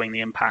markets following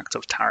the impact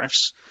of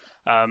tariffs.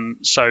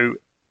 So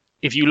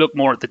if you look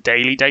more at the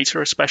daily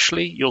data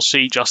especially, you'll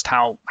see just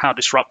how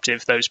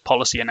disruptive those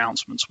policy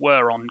announcements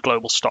were on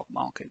global stock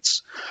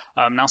markets.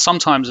 Now,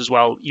 sometimes as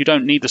well, you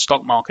don't need the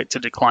stock market to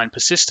decline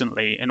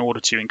persistently in order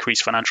to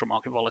increase financial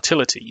market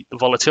volatility. The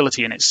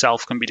volatility in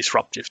itself can be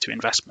disruptive to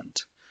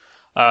investment.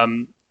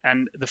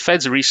 And the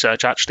Fed's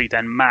research actually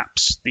then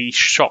maps the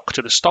shock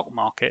to the stock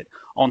market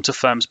onto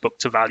firms'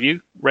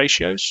 book-to-value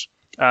ratios.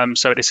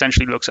 So it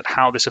essentially looks at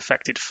how this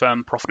affected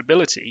firm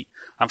profitability,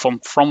 and from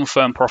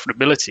firm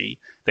profitability,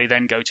 they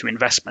then go to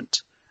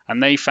investment.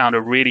 And they found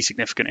a really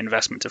significant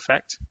investment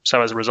effect.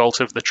 So as a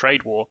result of the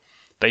trade war,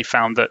 they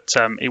found that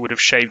it would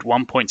have shaved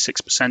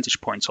 1.6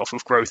 percentage points off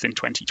of growth in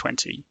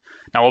 2020.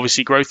 Now,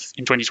 obviously, growth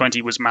in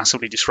 2020 was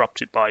massively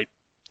disrupted by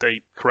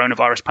the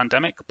coronavirus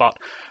pandemic, but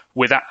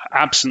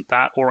absent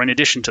that, or in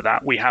addition to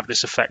that, we have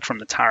this effect from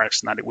the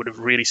tariffs, and that it would have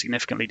really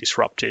significantly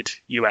disrupted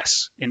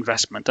US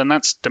investment, and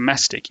that's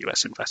domestic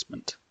US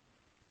investment.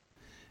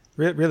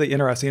 Really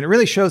interesting. And it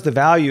really shows the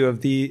value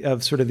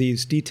of sort of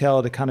these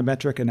detailed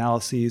econometric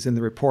analyses in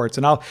the reports.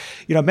 And I'll,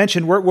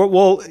 mention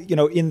we'll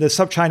in the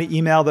SupChina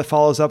email that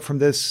follows up from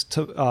this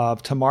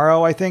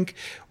tomorrow, I think,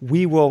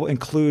 we will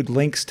include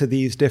links to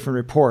these different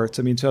reports.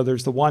 I mean, so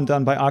there's the one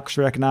done by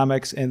Oxford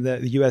Economics and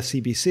the US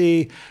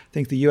CBC. I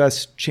think the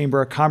US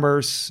Chamber of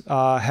Commerce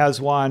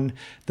has one,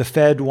 the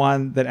Fed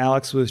one that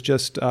Alex was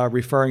just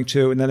referring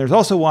to. And then there's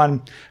also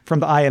one from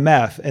the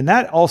IMF. And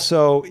that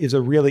also is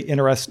a really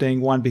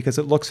interesting one because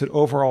it looks at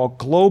overall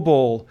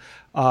global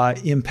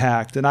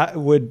impact. And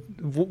would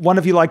one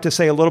of you like to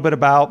say a little bit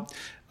about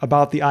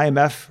the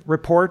IMF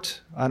report?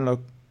 I don't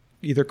know,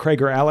 either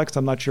Craig or Alex.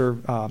 I'm not sure.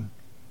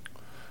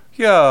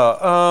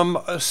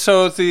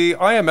 So the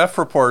IMF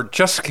report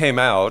just came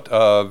out,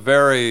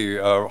 very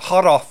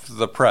hot off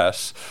the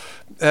press.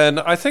 And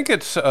I think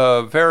it's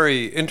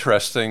very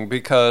interesting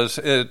because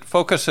it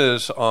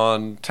focuses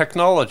on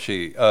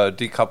technology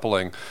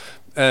decoupling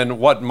and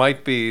what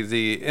might be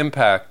the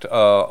impact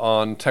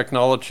on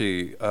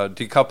technology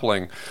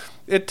decoupling.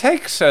 It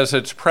takes as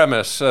its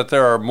premise that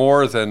there are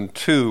more than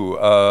two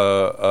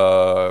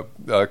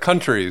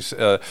countries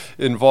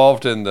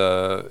involved in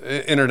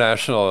the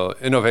international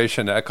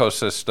innovation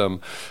ecosystem.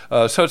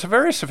 So it's a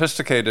very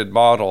sophisticated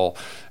model,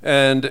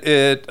 and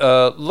it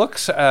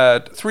looks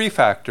at three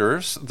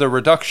factors: the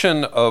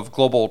reduction of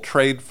global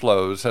trade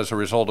flows as a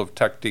result of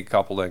tech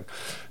decoupling,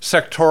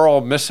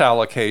 sectoral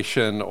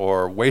misallocation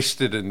or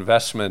wasted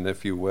investment,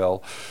 if you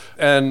will,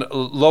 and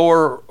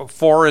lower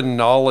foreign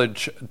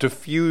knowledge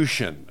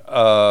diffusion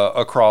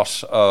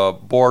across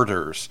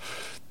borders.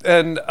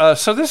 And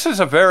so this is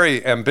a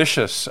very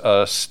ambitious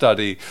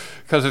study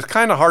because it's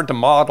kind of hard to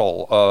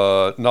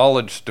model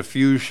knowledge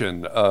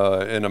diffusion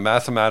in a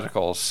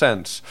mathematical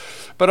sense.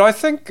 But I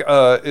think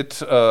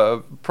it's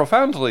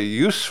profoundly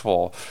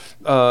useful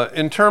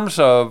in terms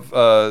of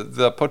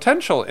the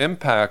potential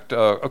impact,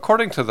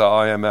 according to the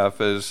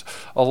IMF, is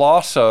a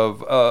loss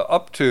of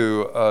up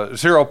to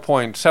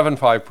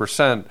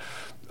 0.75%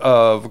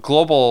 of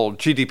global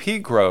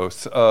GDP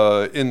growth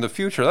in the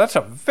future. That's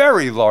a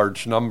very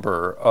large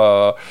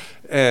number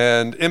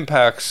and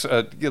impacts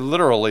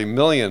literally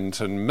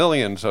millions and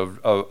millions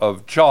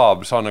of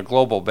jobs on a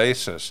global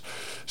basis.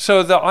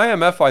 So the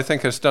IMF, I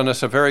think, has done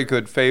us a very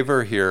good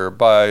favor here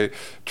by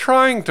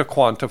trying to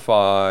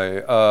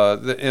quantify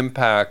the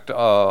impact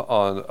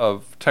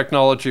of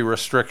technology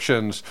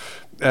restrictions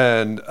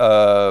and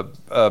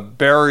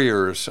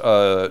barriers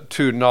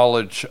to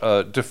knowledge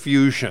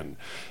diffusion.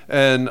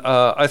 And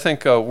I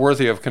think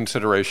worthy of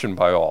consideration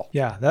by all.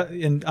 Yeah,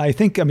 and I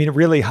think, it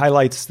really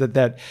highlights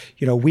that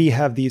we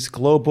have these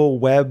global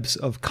webs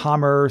of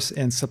commerce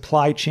and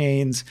supply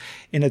chains.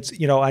 And it's,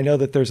 I know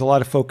that there's a lot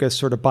of focus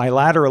sort of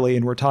bilaterally,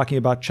 and we're talking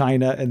about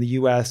China and the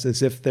US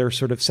as if they're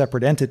sort of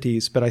separate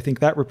entities. But I think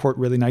that report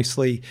really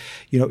nicely,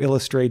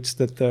 illustrates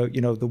that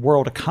the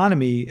world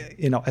economy,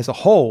 as a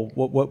whole,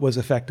 what was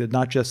affected,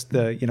 not just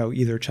the,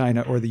 either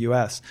China or the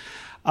US.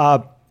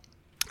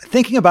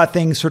 Thinking about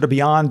things sort of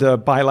beyond a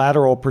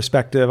bilateral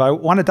perspective, I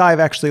want to dive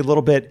actually a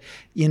little bit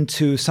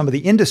into some of the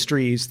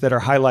industries that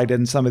are highlighted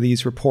in some of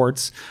these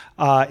reports.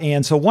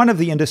 And so one of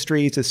the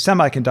industries is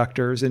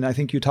semiconductors. And I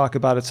think you talk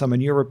about it some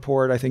in your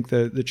report. I think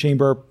the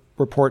Chamber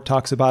report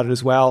talks about it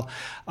as well.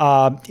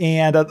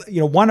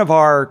 One of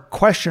our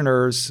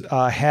questioners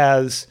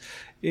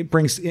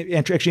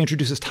actually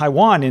introduces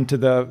Taiwan into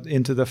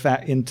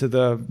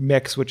the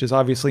mix, which is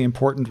obviously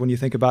important when you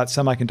think about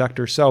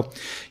semiconductors. So,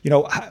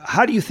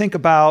 how do you think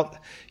about,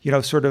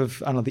 sort of,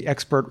 the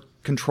export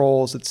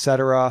controls, et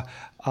cetera,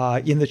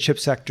 in the chip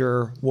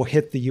sector will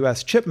hit the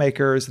U.S. chip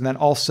makers, and then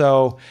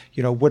also,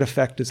 what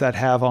effect does that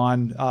have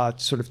on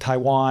sort of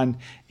Taiwan?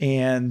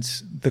 And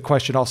the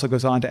question also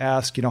goes on to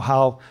ask,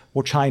 how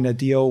will China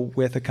deal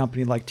with a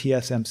company like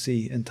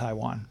TSMC in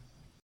Taiwan?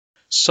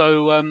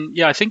 So,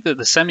 I think that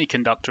the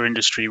semiconductor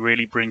industry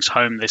really brings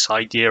home this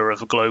idea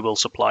of global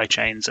supply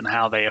chains and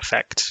how they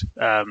affect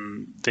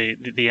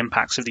the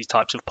impacts of these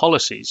types of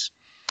policies.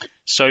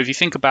 So if you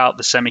think about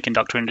the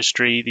semiconductor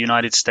industry, the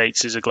United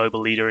States is a global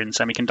leader in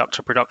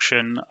semiconductor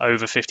production.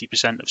 Over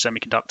 50% of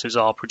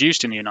semiconductors are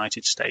produced in the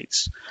United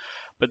States.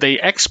 But they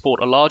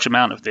export a large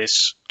amount of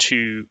this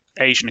to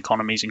Asian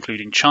economies,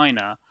 including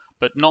China,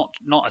 but not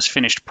as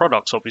finished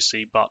products,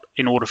 obviously, but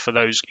in order for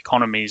those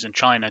economies and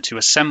China to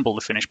assemble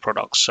the finished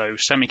products. So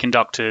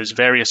semiconductors,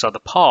 various other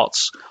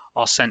parts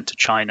are sent to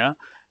China,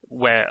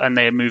 and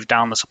they are moved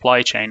down the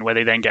supply chain, where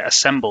they then get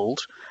assembled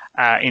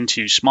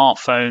into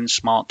smartphones,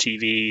 smart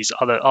TVs,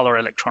 other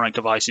electronic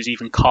devices.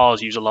 Even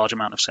cars use a large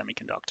amount of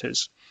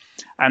semiconductors.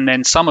 And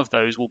then some of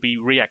those will be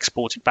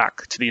re-exported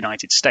back to the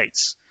United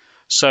States.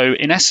 So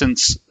in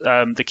essence,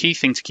 the key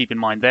thing to keep in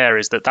mind there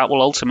is that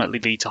will ultimately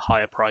lead to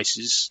higher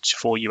prices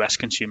for US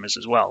consumers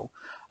as well.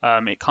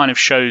 It kind of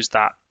shows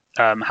that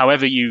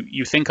however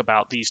you think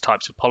about these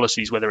types of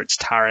policies, whether it's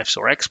tariffs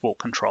or export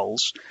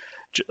controls,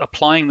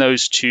 applying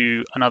those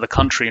to another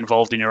country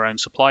involved in your own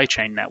supply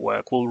chain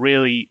network will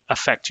really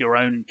affect your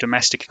own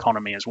domestic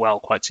economy as well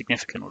quite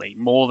significantly,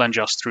 more than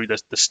just through the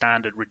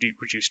standard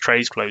reduced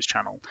trade flows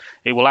channel.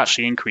 It will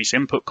actually increase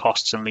input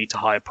costs and lead to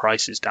higher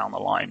prices down the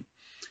line.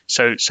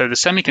 So the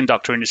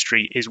semiconductor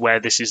industry is where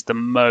this is the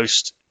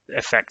most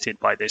affected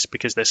by this,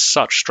 because there's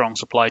such strong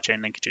supply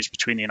chain linkages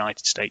between the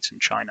United States and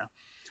China.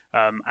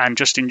 And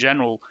just in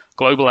general,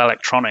 global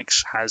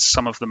electronics has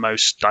some of the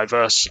most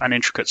diverse and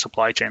intricate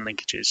supply chain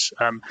linkages.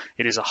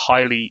 It is a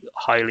highly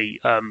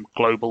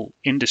global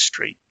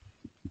industry.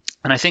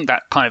 And I think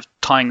that kind of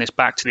tying this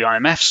back to the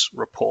IMF's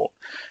report,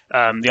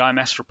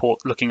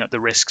 looking at the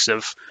risks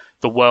of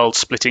the world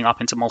splitting up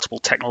into multiple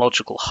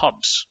technological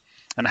hubs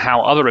and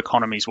how other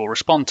economies will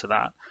respond to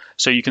that.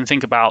 So you can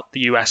think about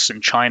the US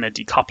and China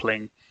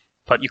decoupling,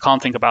 but you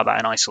can't think about that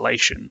in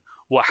isolation.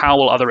 How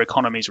will other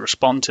economies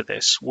respond to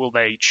this? Will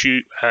they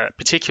choose,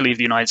 particularly if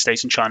the United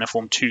States and China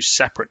form two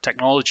separate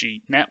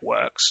technology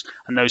networks,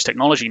 and those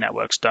technology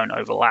networks don't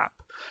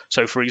overlap?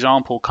 So, for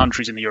example,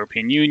 countries in the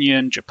European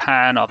Union,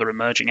 Japan, other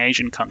emerging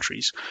Asian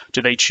countries,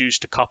 do they choose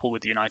to couple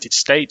with the United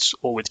States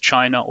or with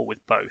China or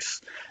with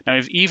both? Now,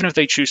 even if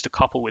they choose to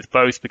couple with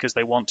both because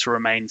they want to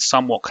remain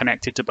somewhat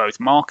connected to both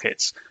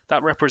markets,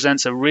 that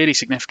represents a really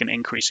significant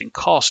increase in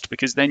cost,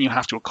 because then you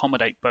have to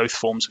accommodate both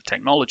forms of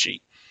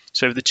technology.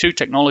 So if the two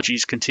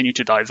technologies continue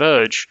to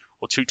diverge,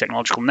 or two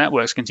technological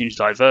networks continue to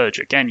diverge,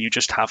 again, you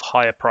just have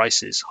higher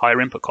prices, higher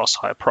input costs,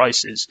 higher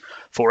prices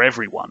for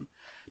everyone.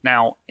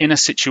 Now, in a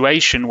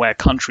situation where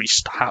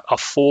countries are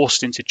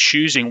forced into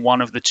choosing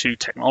one of the two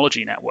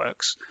technology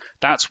networks,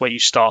 that's where you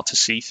start to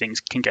see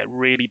things can get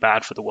really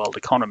bad for the world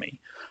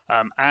economy.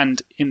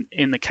 And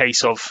in the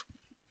case of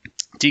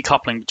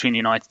decoupling between the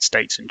United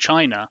States and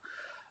China,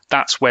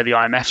 that's where the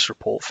IMF's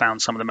report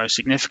found some of the most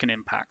significant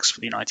impacts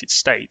for the United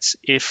States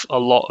if a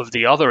lot of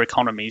the other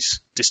economies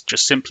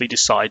just simply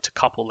decide to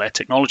couple their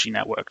technology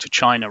network to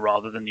China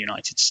rather than the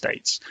United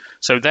States.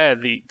 So there,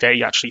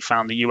 they actually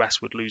found the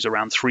US would lose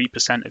around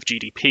 3% of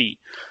GDP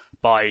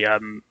by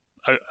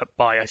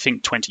I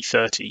think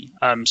 2030.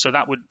 So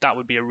that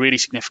would be a really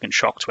significant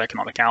shock to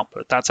economic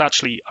output. That's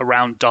actually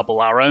around double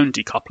our own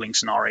decoupling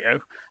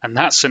scenario, and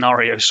that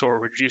scenario saw a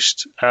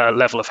reduced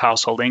level of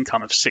household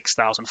income of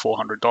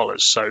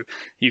 $6,400. So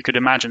you could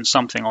imagine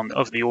something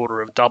of the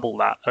order of double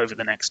that over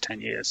the next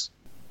 10 years.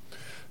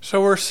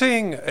 So we're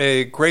seeing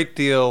a great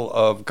deal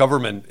of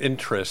government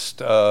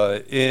interest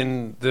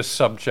in this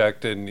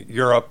subject in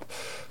Europe,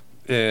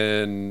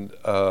 in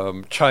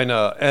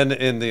China, and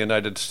in the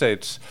United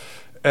States.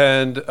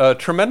 And a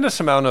tremendous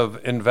amount of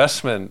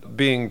investment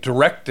being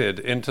directed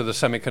into the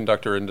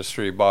semiconductor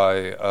industry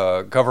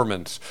by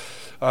governments.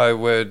 I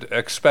would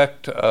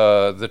expect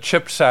the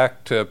CHIPS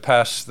Act to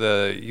pass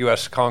the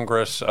U.S.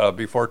 Congress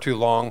before too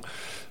long,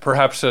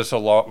 perhaps as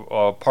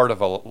a part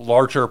of a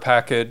larger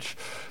package.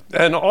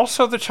 And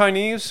also the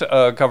Chinese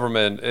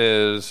government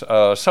is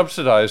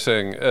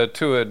subsidizing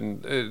to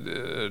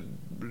a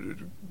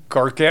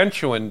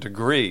gargantuan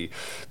degree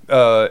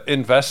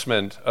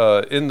investment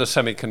in the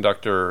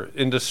semiconductor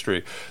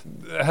industry.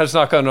 Has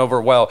not gone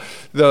over well.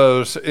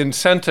 Those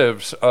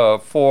incentives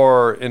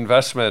for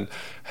investment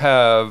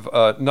have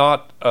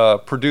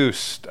not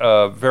produced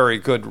very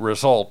good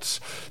results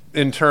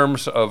in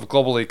terms of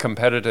globally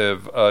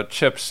competitive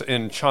chips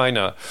in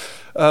China.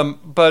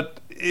 But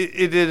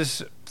it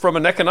is, from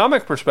an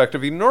economic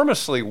perspective,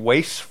 enormously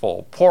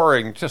wasteful,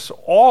 pouring just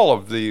all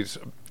of these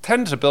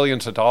tens of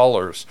billions of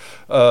dollars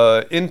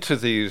into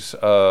these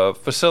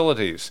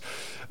facilities.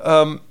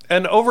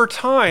 And over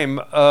time,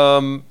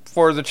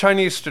 for the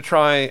Chinese to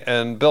try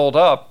and build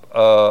up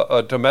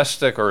a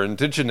domestic or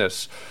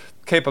indigenous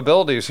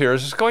capabilities here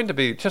is going to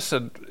be just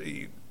an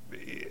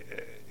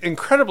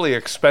incredibly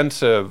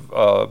expensive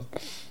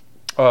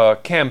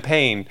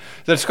campaign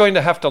that's going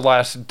to have to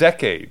last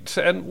decades.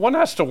 And one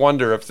has to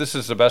wonder if this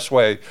is the best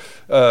way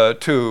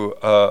to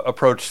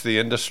approach the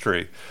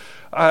industry.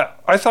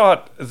 I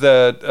thought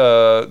that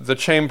the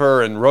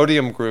Chamber and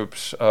Rhodium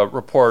Group's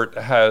report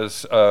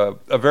has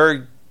a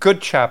very good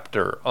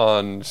chapter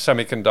on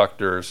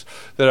semiconductors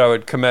that I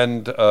would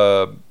commend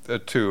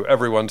to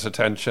everyone's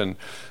attention.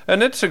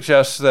 And it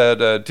suggests that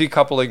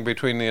decoupling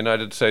between the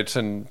United States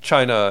and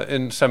China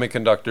in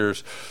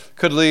semiconductors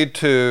could lead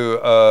to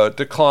a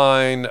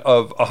decline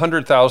of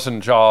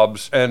 100,000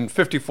 jobs and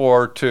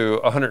 $54 to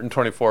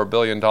 $124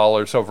 billion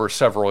over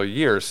several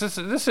years.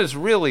 This is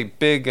really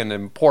big and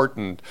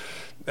important.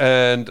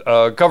 And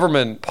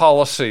government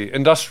policy,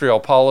 industrial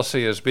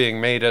policy is being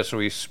made as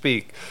we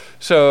speak.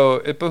 So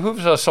it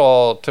behooves us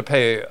all to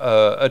pay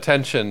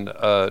attention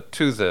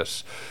to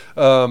this.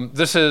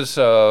 This is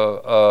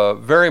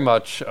very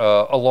much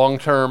a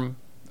long-term,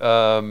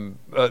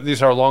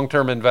 these are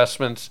long-term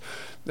investments.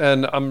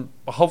 And I'm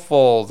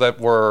hopeful that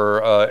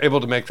we're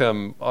able to make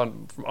them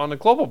on a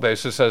global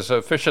basis as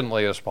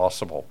efficiently as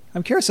possible.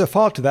 I'm curious to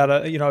follow up to that.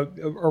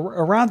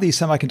 Around these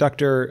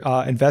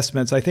semiconductor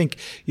investments, I think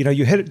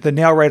you hit the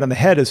nail right on the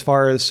head as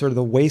far as sort of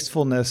the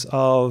wastefulness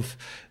of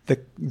the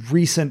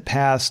recent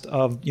past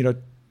of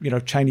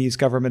Chinese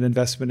government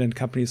investment in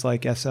companies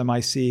like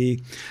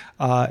SMIC,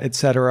 et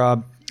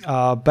cetera.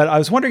 But I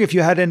was wondering if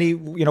you had any,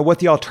 what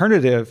the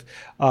alternative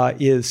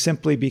is,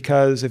 simply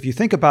because if you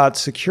think about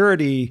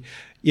security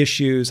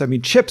issues, I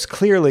mean, chips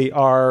clearly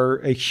are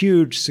a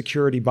huge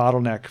security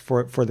bottleneck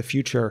for the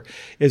future.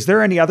 Is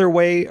there any other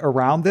way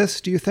around this,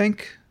 do you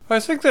think?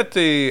 I think that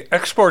the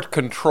export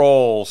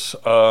controls,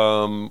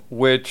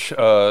 which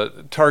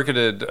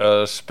targeted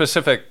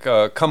specific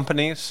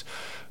companies,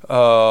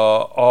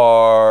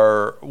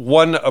 are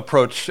one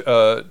approach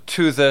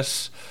to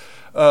this.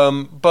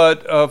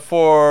 But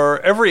for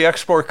every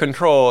export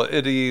control,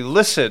 it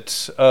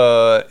elicits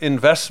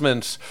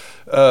investments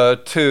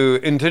to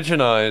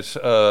indigenize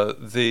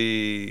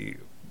the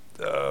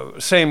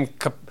same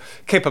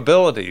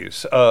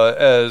capabilities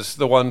as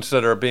the ones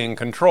that are being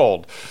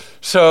controlled.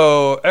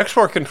 So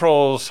export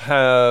controls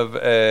have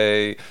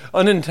a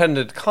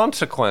unintended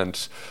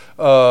consequence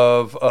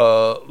of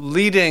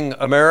leading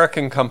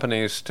American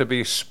companies to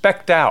be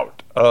specced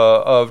out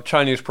of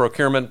Chinese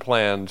procurement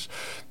plans,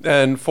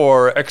 and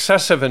for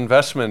excessive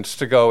investments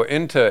to go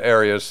into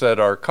areas that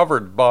are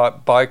covered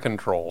by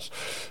controls.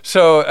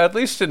 So at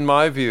least in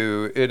my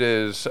view, it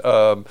is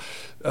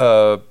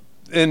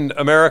in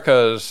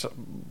America's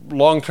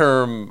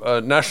long-term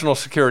national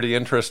security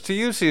interest to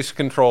use these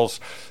controls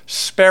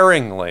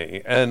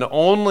sparingly and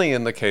only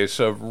in the case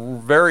of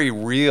very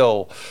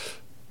real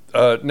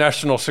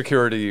national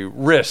security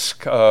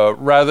risk,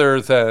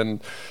 rather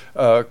than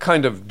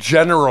kind of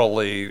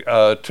generally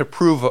to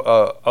prove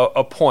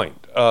a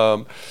point.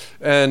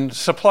 And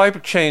supply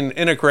chain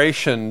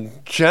integration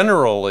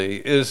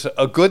generally is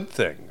a good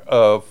thing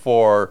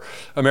for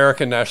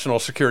American national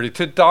security.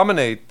 To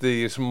dominate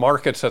these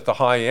markets at the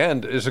high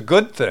end is a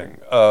good thing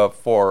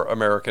for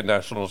American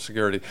national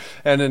security.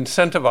 And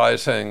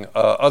incentivizing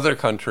other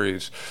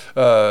countries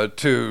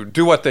to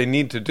do what they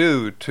need to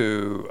do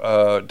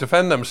to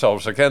defend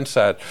themselves against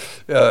that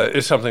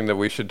is something that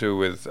we should do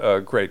with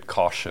great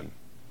caution.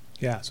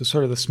 Yeah, so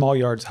sort of the small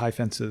yards, high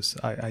fences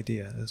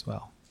idea as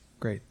well.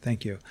 Great,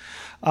 thank you.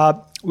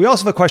 We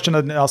also have a question,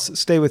 and I'll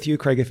stay with you,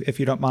 Craig, if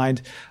you don't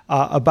mind,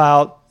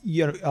 about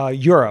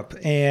Europe.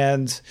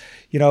 And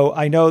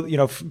I know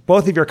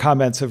both of your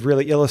comments have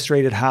really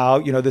illustrated how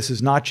this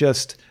is not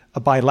just a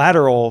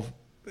bilateral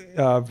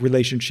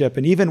relationship,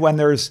 and even when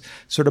there's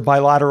sort of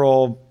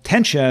bilateral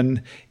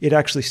tension, it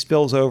actually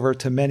spills over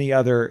to many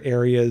other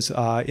areas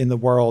in the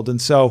world.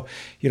 And so,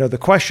 the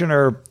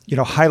questioner,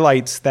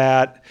 highlights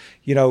that.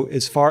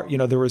 As far,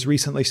 there was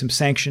recently some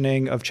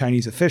sanctioning of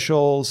Chinese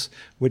officials,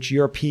 which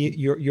Europe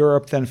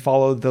then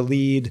followed the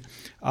lead.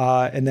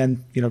 And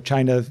then,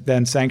 China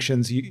then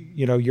sanctions,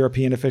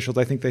 European officials.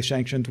 I think they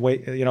sanctioned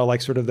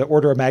sort of the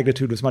order of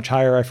magnitude was much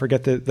higher. I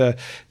forget the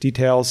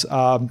details.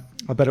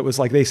 But it was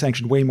like they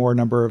sanctioned way more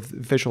number of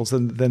officials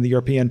than the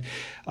European,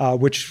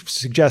 which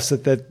suggests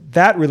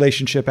that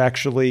relationship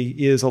actually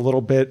is a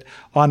little bit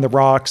on the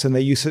rocks. And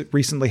they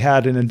recently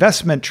had an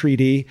investment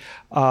treaty.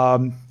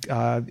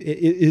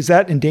 Is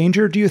that in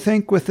danger, do you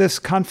think, with this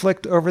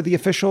conflict over the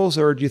officials,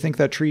 or do you think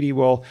that treaty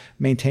will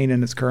maintain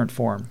in its current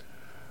form?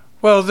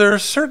 Well,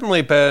 there's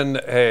certainly been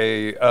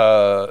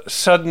a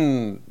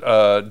sudden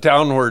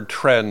downward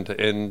trend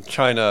in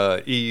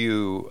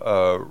China-EU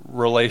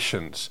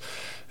relations.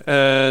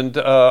 And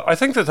I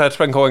think that that's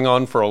been going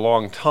on for a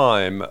long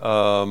time,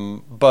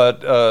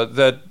 but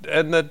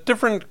that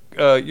different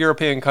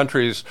European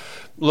countries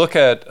look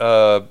at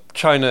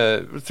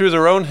China through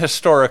their own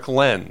historic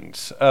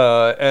lens,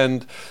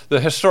 and the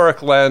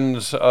historic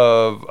lens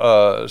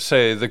of,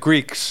 say, the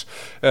Greeks,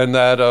 and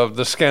that of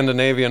the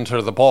Scandinavians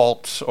or the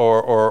Balts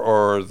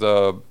or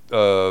the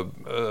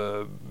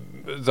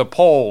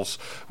Poles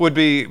would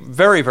be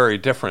very, very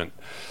different.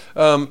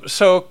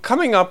 So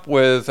coming up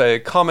with a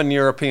common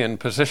European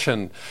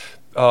position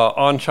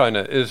on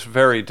China is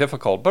very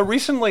difficult. But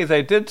recently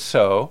they did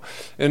so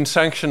in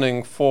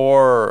sanctioning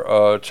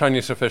four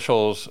Chinese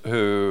officials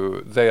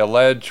who they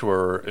allege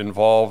were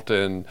involved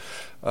in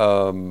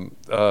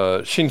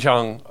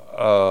Xinjiang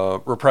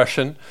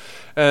repression.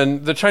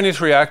 And the Chinese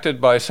reacted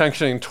by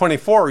sanctioning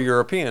 24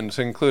 Europeans,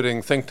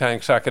 including think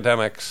tanks,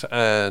 academics,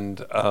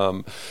 and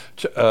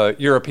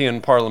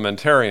European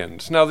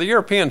parliamentarians. Now, the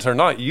Europeans are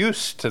not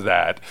used to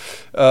that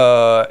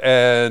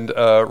and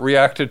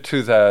reacted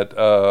to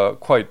that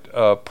quite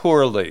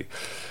poorly.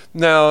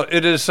 Now,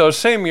 it is those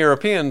same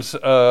Europeans,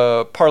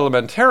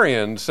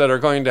 parliamentarians, that are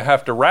going to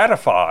have to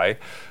ratify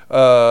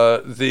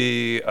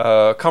the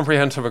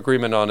Comprehensive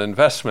Agreement on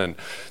Investment.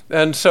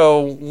 And so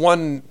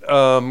one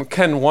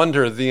can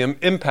wonder the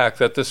impact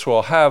that this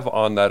will have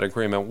on that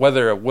agreement,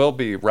 whether it will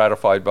be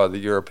ratified by the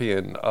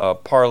European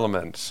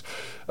parliaments.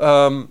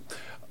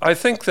 I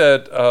think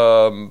that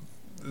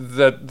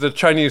that the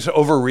Chinese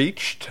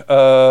overreached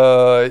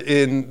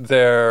in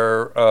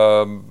their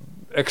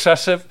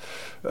excessive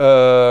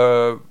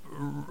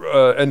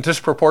and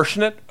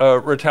disproportionate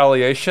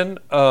retaliation,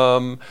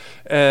 and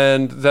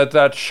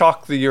that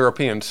shocked the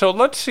Europeans. So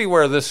let's see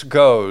where this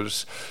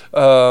goes.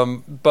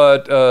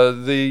 But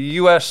the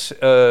U.S.,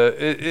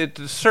 it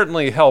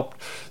certainly helped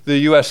the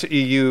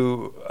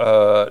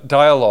U.S.-EU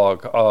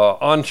dialogue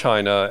on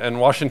China,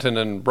 and Washington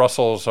and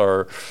Brussels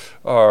are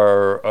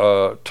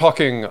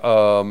talking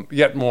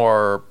yet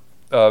more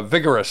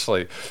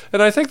vigorously.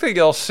 And I think that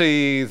you'll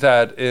see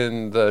that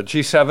in the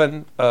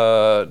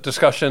G7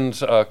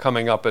 discussions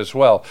coming up as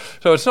well.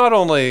 So it's not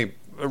only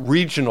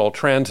regional,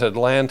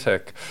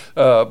 transatlantic,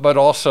 but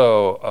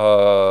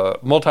also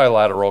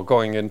multilateral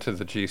going into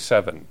the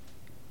G7.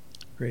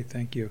 Great,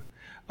 thank you.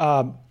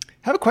 I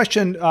have a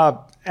question,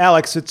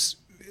 Alex. It's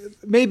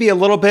maybe a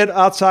little bit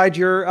outside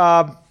your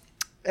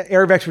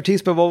area of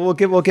expertise, but we'll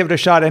give it a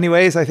shot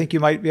anyways. I think you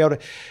might be able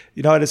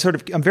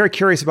to, I'm very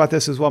curious about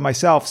this as well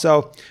myself.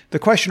 So the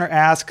questioner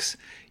asks,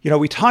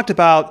 we talked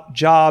about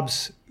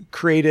jobs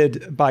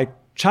created by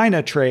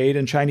China trade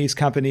and Chinese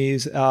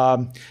companies,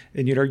 and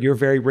your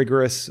very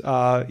rigorous,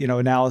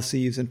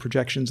 analyses and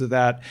projections of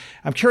that.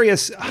 I'm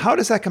curious, how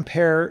does that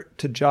compare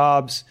to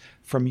jobs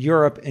from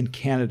Europe and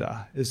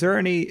Canada? Is there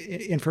any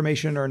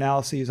information or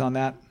analyses on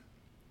that?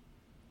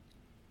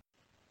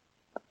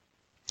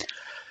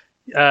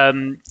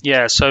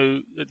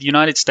 So the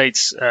United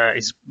States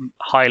is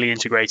highly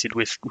integrated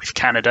with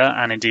Canada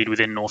and indeed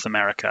within North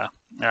America.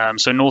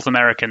 So North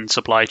American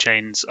supply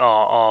chains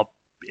are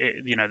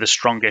the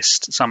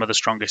strongest, some of the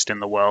strongest in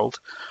the world.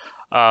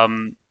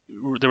 The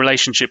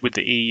relationship with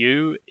the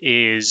EU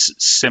is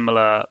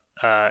similar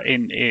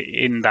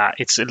in that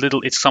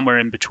it's somewhere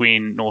in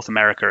between North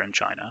America and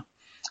China.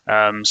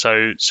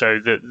 So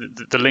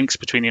the links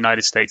between the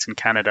United States and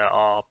Canada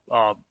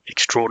are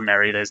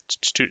extraordinary. There's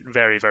two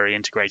very, very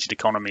integrated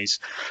economies.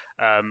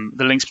 The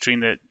links between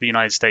the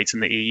United States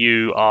and the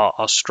EU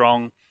are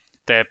strong.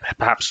 They're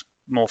perhaps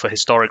more for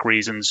historic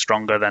reasons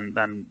stronger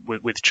than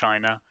with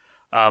China.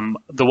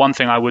 The one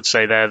thing I would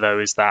say there, though,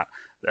 is that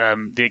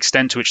the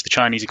extent to which the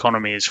Chinese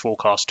economy is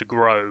forecast to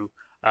grow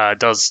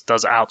does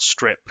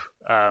outstrip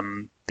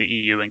the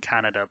EU and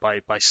Canada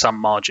by some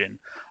margin.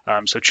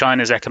 So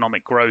China's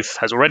economic growth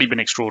has already been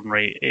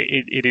extraordinary.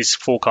 It is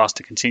forecast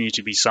to continue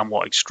to be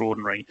somewhat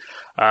extraordinary.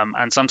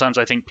 And sometimes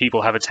I think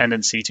people have a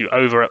tendency to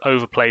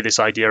overplay this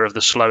idea of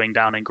the slowing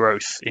down in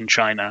growth in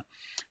China.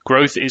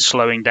 Growth is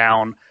slowing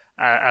down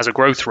as a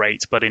growth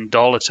rate, but in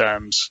dollar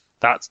terms,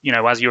 that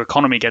as your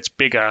economy gets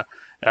bigger,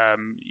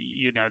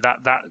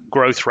 that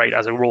growth rate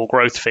as a raw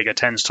growth figure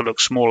tends to look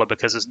smaller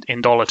because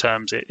in dollar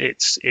terms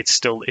it's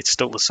still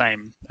the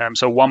same.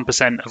 So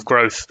 1% of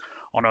growth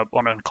on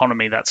an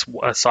economy that's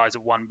a size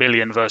of 1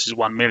 billion versus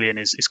 1 million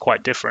is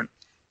quite different.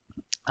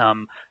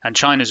 And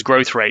China's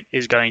growth rate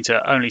is going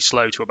to only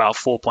slow to about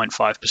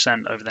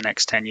 4.5% over the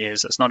next 10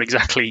 years. That's not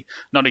exactly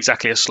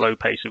a slow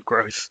pace of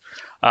growth.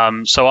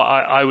 So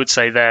I would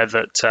say there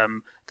that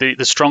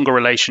the stronger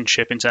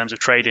relationship in terms of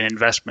trade and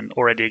investment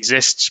already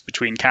exists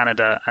between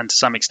Canada and to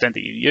some extent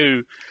the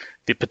EU.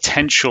 The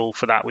potential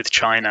for that with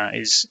China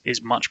is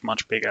much,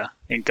 much bigger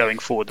in going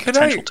forward. The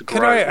potential to grow.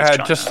 Can I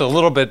add just a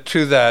little bit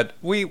to that?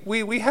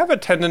 We have a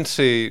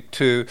tendency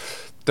to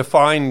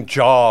define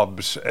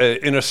jobs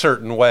in a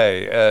certain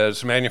way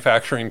as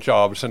manufacturing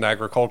jobs and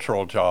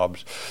agricultural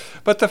jobs.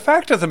 But the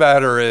fact of the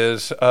matter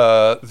is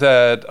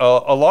that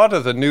a lot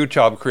of the new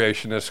job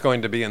creation is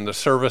going to be in the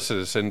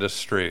services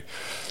industry.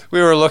 We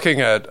were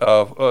looking at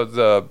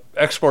the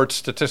export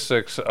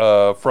statistics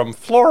from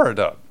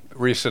Florida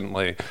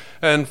recently,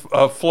 and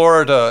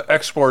Florida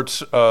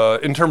exports,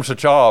 in terms of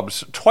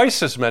jobs,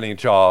 twice as many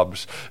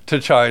jobs to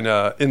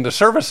China in the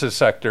services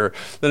sector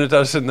than it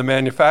does in the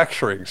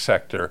manufacturing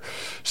sector.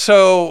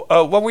 So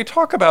when we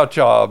talk about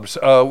jobs,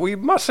 we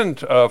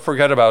mustn't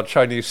forget about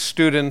Chinese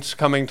students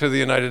coming to the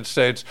United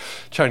States,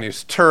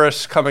 Chinese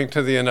tourists coming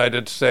to the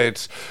United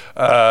States,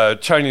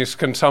 Chinese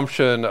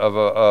consumption of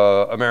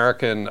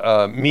American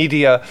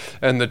media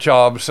and the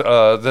jobs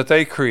that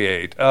they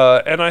create.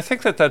 And I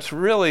think that that's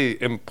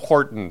really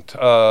important,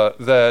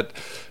 that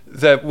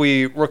that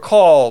we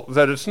recall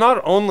that it's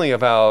not only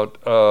about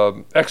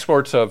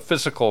exports of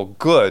physical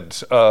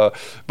goods,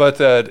 but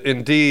that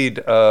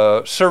indeed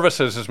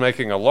services is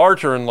making a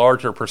larger and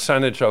larger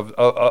percentage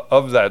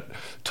of that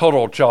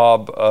total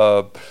job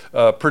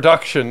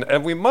production.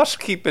 And we must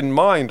keep in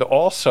mind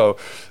also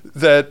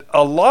that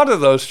a lot of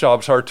those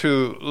jobs are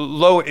to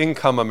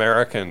low-income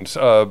Americans,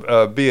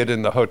 be it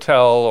in the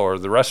hotel or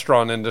the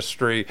restaurant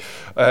industry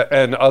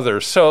and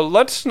others. So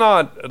let's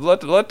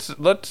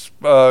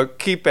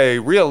keep a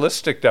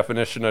realistic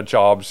definition of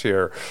jobs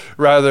here,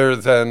 rather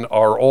than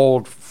our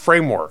old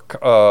framework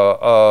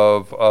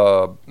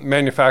of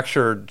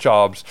manufactured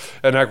jobs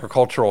and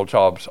agricultural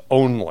jobs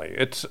only.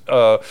 It's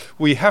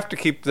we have to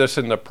keep this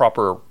in the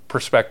proper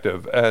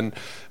perspective, and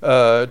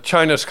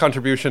China's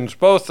contributions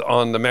both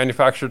on the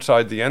manufactured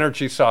side, the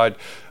energy side,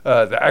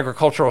 the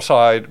agricultural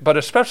side, but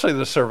especially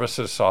the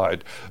services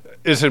side,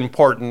 is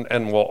important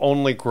and will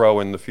only grow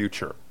in the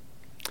future.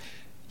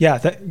 Yeah.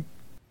 Go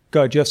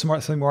ahead. Do you have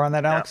something more on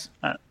that, Alex?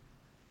 Yeah.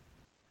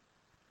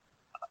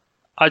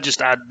 I'd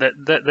just add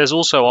that there's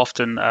also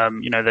often,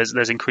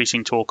 there's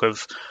increasing talk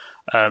of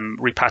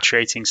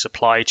repatriating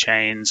supply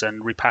chains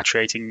and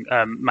repatriating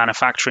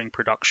manufacturing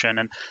production,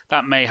 and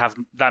that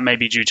may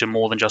be due to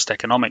more than just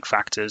economic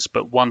factors.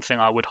 But one thing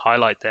I would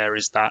highlight there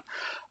is that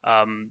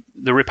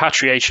the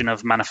repatriation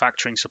of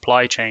manufacturing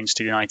supply chains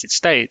to the United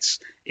States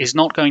is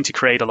not going to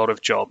create a lot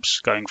of jobs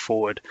going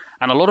forward,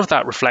 and a lot of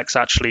that reflects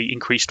actually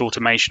increased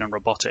automation and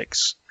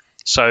robotics.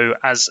 So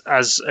as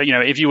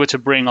if you were to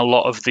bring a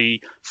lot of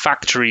the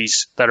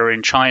factories that are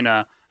in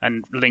China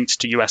and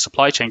linked to US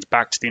supply chains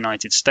back to the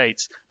United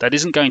States, that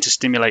isn't going to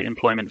stimulate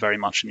employment very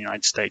much in the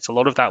United States. A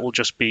lot of that will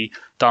just be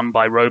done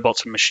by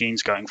robots and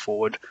machines going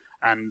forward.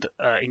 And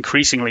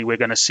increasingly, we're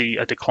going to see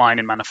a decline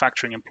in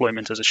manufacturing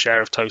employment as a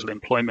share of total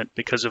employment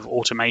because of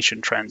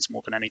automation trends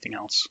more than anything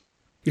else.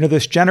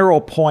 This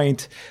general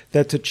point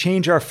that to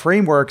change our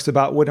frameworks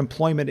about what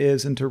employment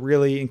is and to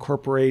really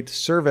incorporate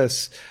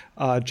service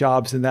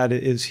jobs in that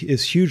is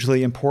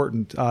hugely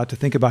important to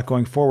think about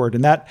going forward.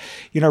 And that,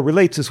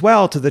 relates as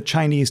well to the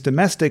Chinese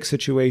domestic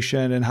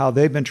situation and how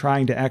they've been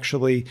trying to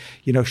actually,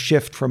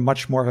 shift from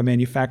much more of a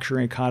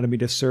manufacturing economy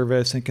to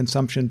service and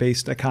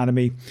consumption-based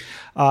economy.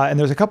 And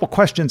there's a couple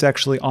questions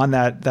actually on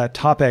that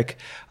topic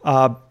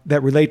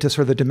that relate to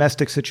sort of the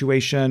domestic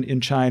situation in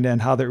China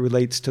and how that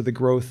relates to the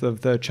growth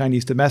of the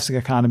Chinese domestic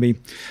economy.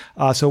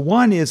 So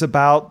one is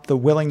about the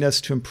willingness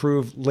to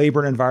improve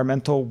labor and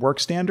environmental work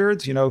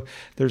standards.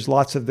 There's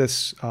lots of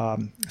this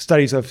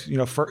studies of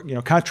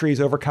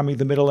countries overcoming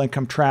the middle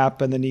income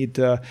trap and the need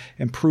to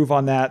improve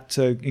on that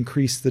to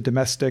increase the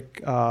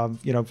domestic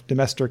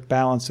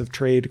balance of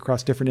trade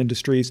across different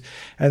industries,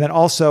 and then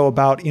also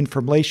about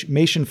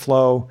information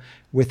flow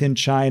within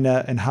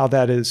China and how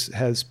that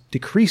has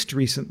decreased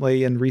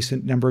recently in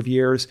recent number of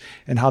years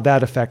and how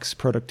that affects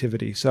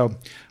productivity. So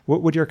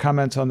what would your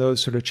comments on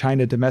those sort of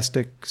China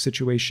domestic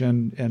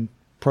situation and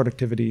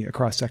productivity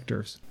across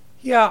sectors?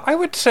 Yeah, I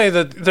would say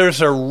that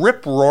there's a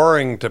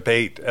rip-roaring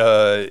debate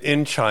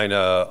in China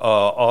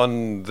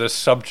on this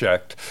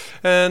subject.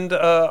 And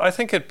I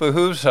think it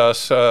behooves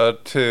us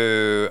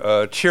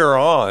to cheer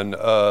on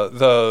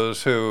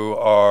those who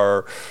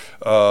are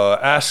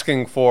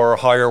asking for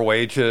higher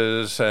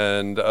wages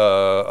and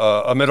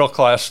a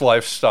middle-class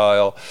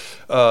lifestyle,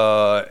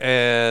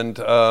 and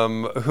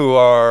who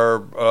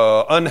are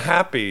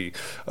unhappy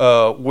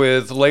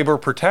with labor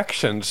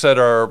protections that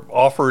are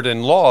offered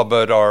in law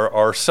but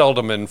are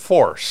seldom enforced.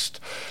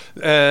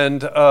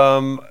 And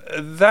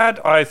that,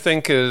 I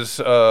think, is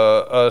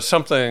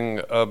something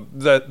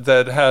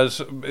that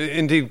has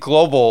indeed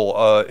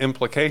global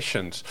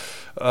implications.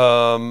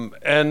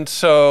 And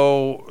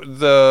so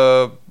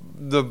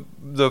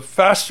the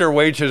faster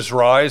wages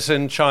rise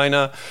in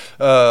China,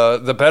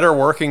 the better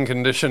working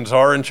conditions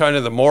are in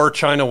China, the more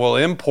China will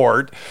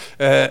import,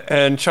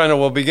 and China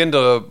will begin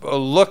to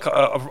look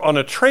on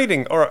a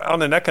trading or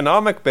on an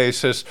economic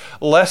basis,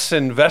 less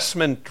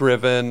investment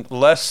driven,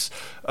 less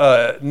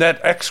net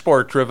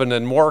export driven,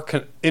 and more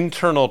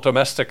internal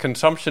domestic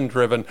consumption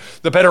driven,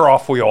 the better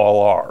off we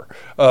all are,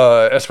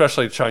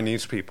 especially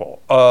Chinese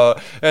people.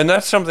 And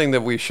that's something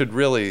that we should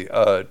really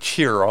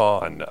cheer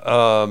on.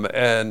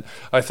 And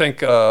I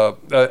think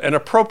an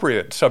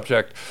appropriate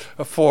subject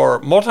for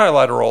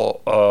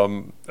multilateral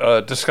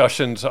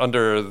discussions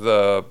under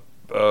the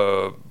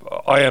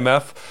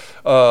IMF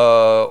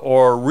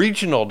or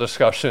regional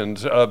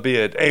discussions, be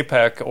it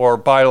APEC, or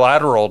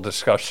bilateral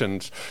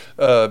discussions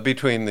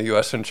between the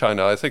U.S. and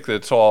China. I think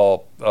that's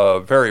all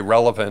very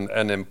relevant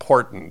and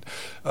important.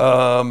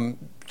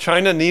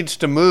 China needs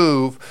to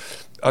move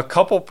a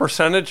couple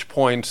percentage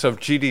points of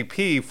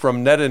GDP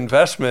from net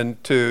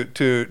investment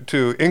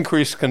to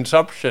increased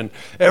consumption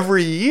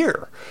every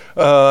year.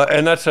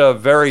 And that's a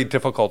very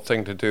difficult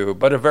thing to do,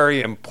 but a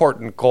very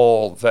important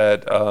goal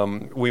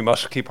that we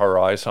must keep our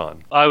eyes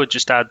on. I would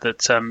just add that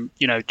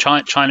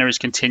China is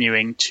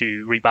continuing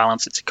to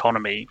rebalance its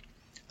economy.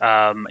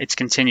 It's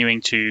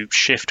continuing to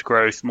shift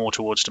growth more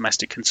towards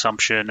domestic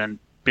consumption and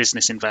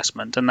business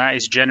investment, and that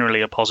is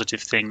generally a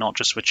positive thing, not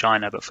just for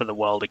China but for the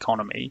world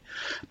economy.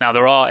 Now,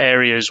 there are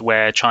areas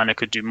where China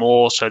could do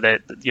more, so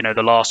that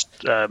the last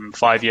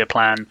 5-year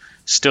plan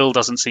still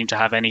doesn't seem to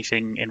have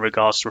anything in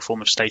regards to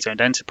reform of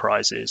state-owned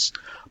enterprises.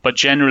 But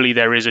generally,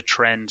 there is a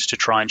trend to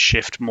try and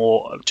shift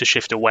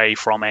away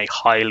from a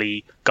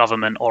highly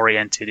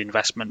government-oriented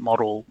investment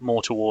model,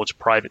 more towards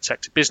private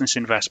sector business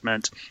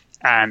investment,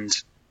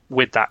 and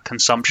with that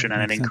consumption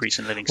and an increase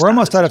in living standards. We're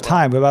almost out of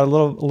time. We've about a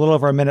little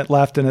over a minute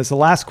left. And as the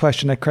last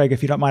question, Craig,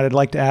 if you don't mind, I'd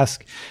like to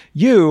ask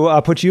you,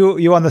 put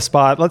you on the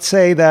spot. Let's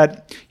say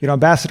that,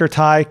 Ambassador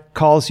Tai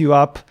calls you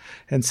up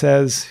and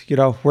says,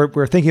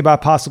 we're thinking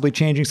about possibly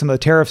changing some of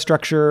the tariff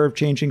structure,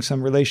 changing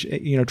some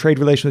trade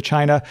relations with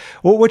China.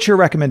 What's your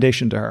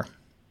recommendation to her?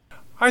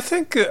 I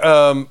think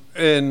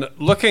in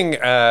looking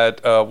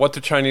at what the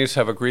Chinese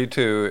have agreed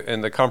to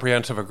in the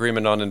Comprehensive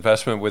Agreement on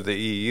Investment with the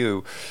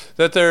EU,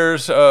 that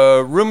there's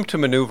room to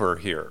maneuver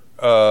here,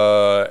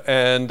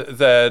 and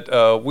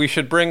that we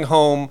should bring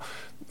home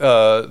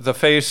the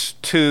Phase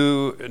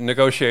 2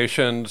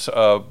 negotiations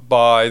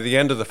by the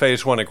end of the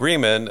Phase 1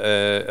 agreement,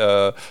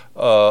 a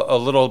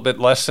little bit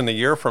less than a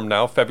year from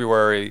now,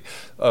 February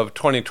of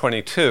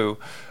 2022,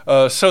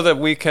 so that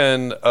we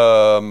can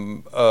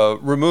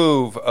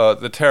remove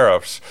the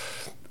tariffs.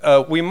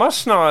 We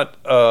must not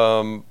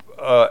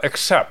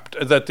accept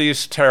that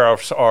these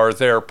tariffs are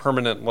there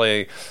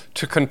permanently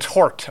to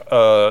contort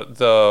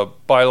the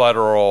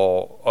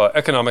bilateral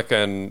economic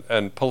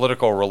and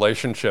political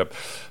relationship.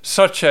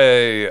 Such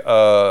a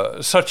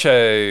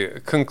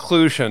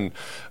conclusion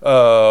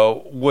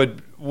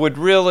would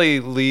really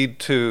lead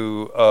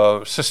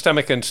to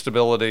systemic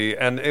instability,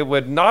 and it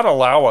would not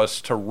allow us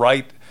to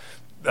right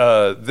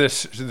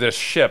this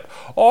ship.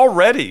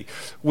 Already,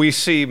 we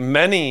see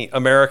many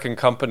American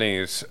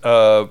companies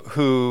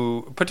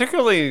who,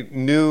 particularly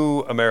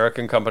new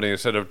American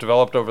companies that have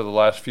developed over the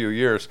last few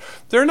years,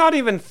 they're not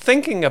even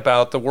thinking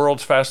about the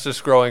world's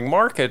fastest growing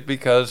market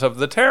because of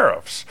the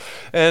tariffs.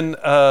 And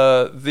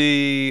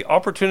the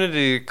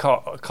opportunity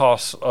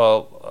costs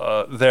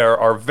there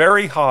are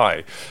very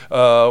high.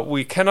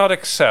 We cannot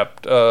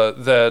accept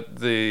that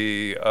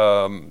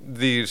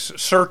these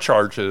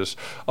surcharges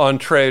on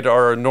trade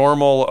are a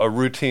normal, a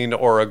routine,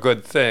 or a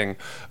good thing.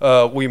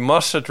 We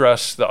must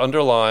address the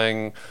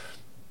underlying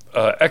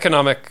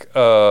economic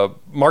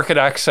market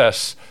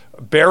access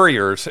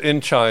barriers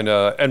in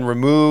China and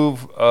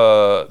remove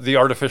the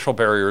artificial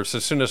barriers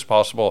as soon as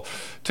possible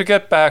to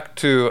get back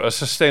to a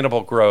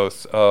sustainable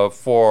growth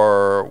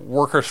for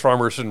workers,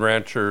 farmers, and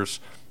ranchers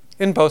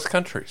in both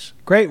countries.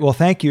 Great. Well,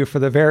 thank you for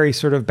the very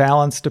sort of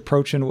balanced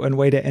approach and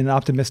an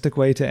optimistic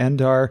way to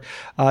end our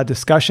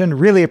discussion.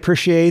 Really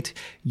appreciate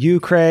you,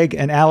 Craig,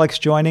 and Alex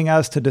joining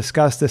us to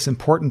discuss this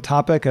important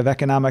topic of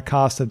economic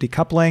costs of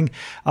decoupling,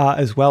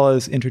 as well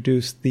as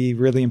introduce the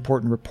really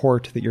important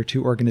report that your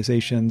two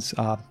organizations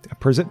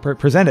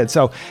presented.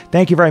 So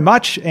thank you very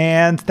much.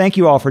 And thank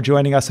you all for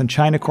joining us on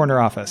China Corner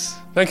Office.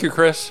 Thank you,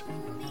 Chris.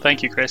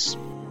 Thank you, Chris.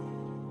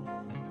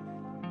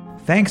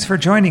 Thanks for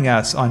joining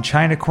us on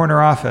China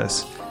Corner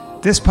Office.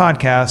 This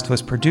podcast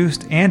was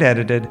produced and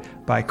edited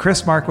by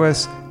Chris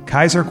Marquis,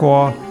 Kaiser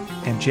Kuo,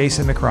 and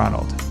Jason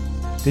McRonald.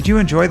 Did you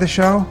enjoy the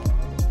show?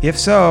 If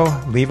so,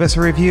 leave us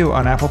a review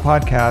on Apple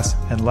Podcasts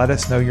and let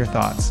us know your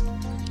thoughts.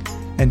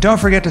 And don't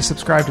forget to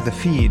subscribe to the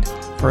feed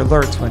for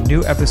alerts when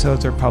new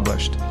episodes are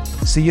published.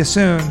 See you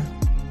soon.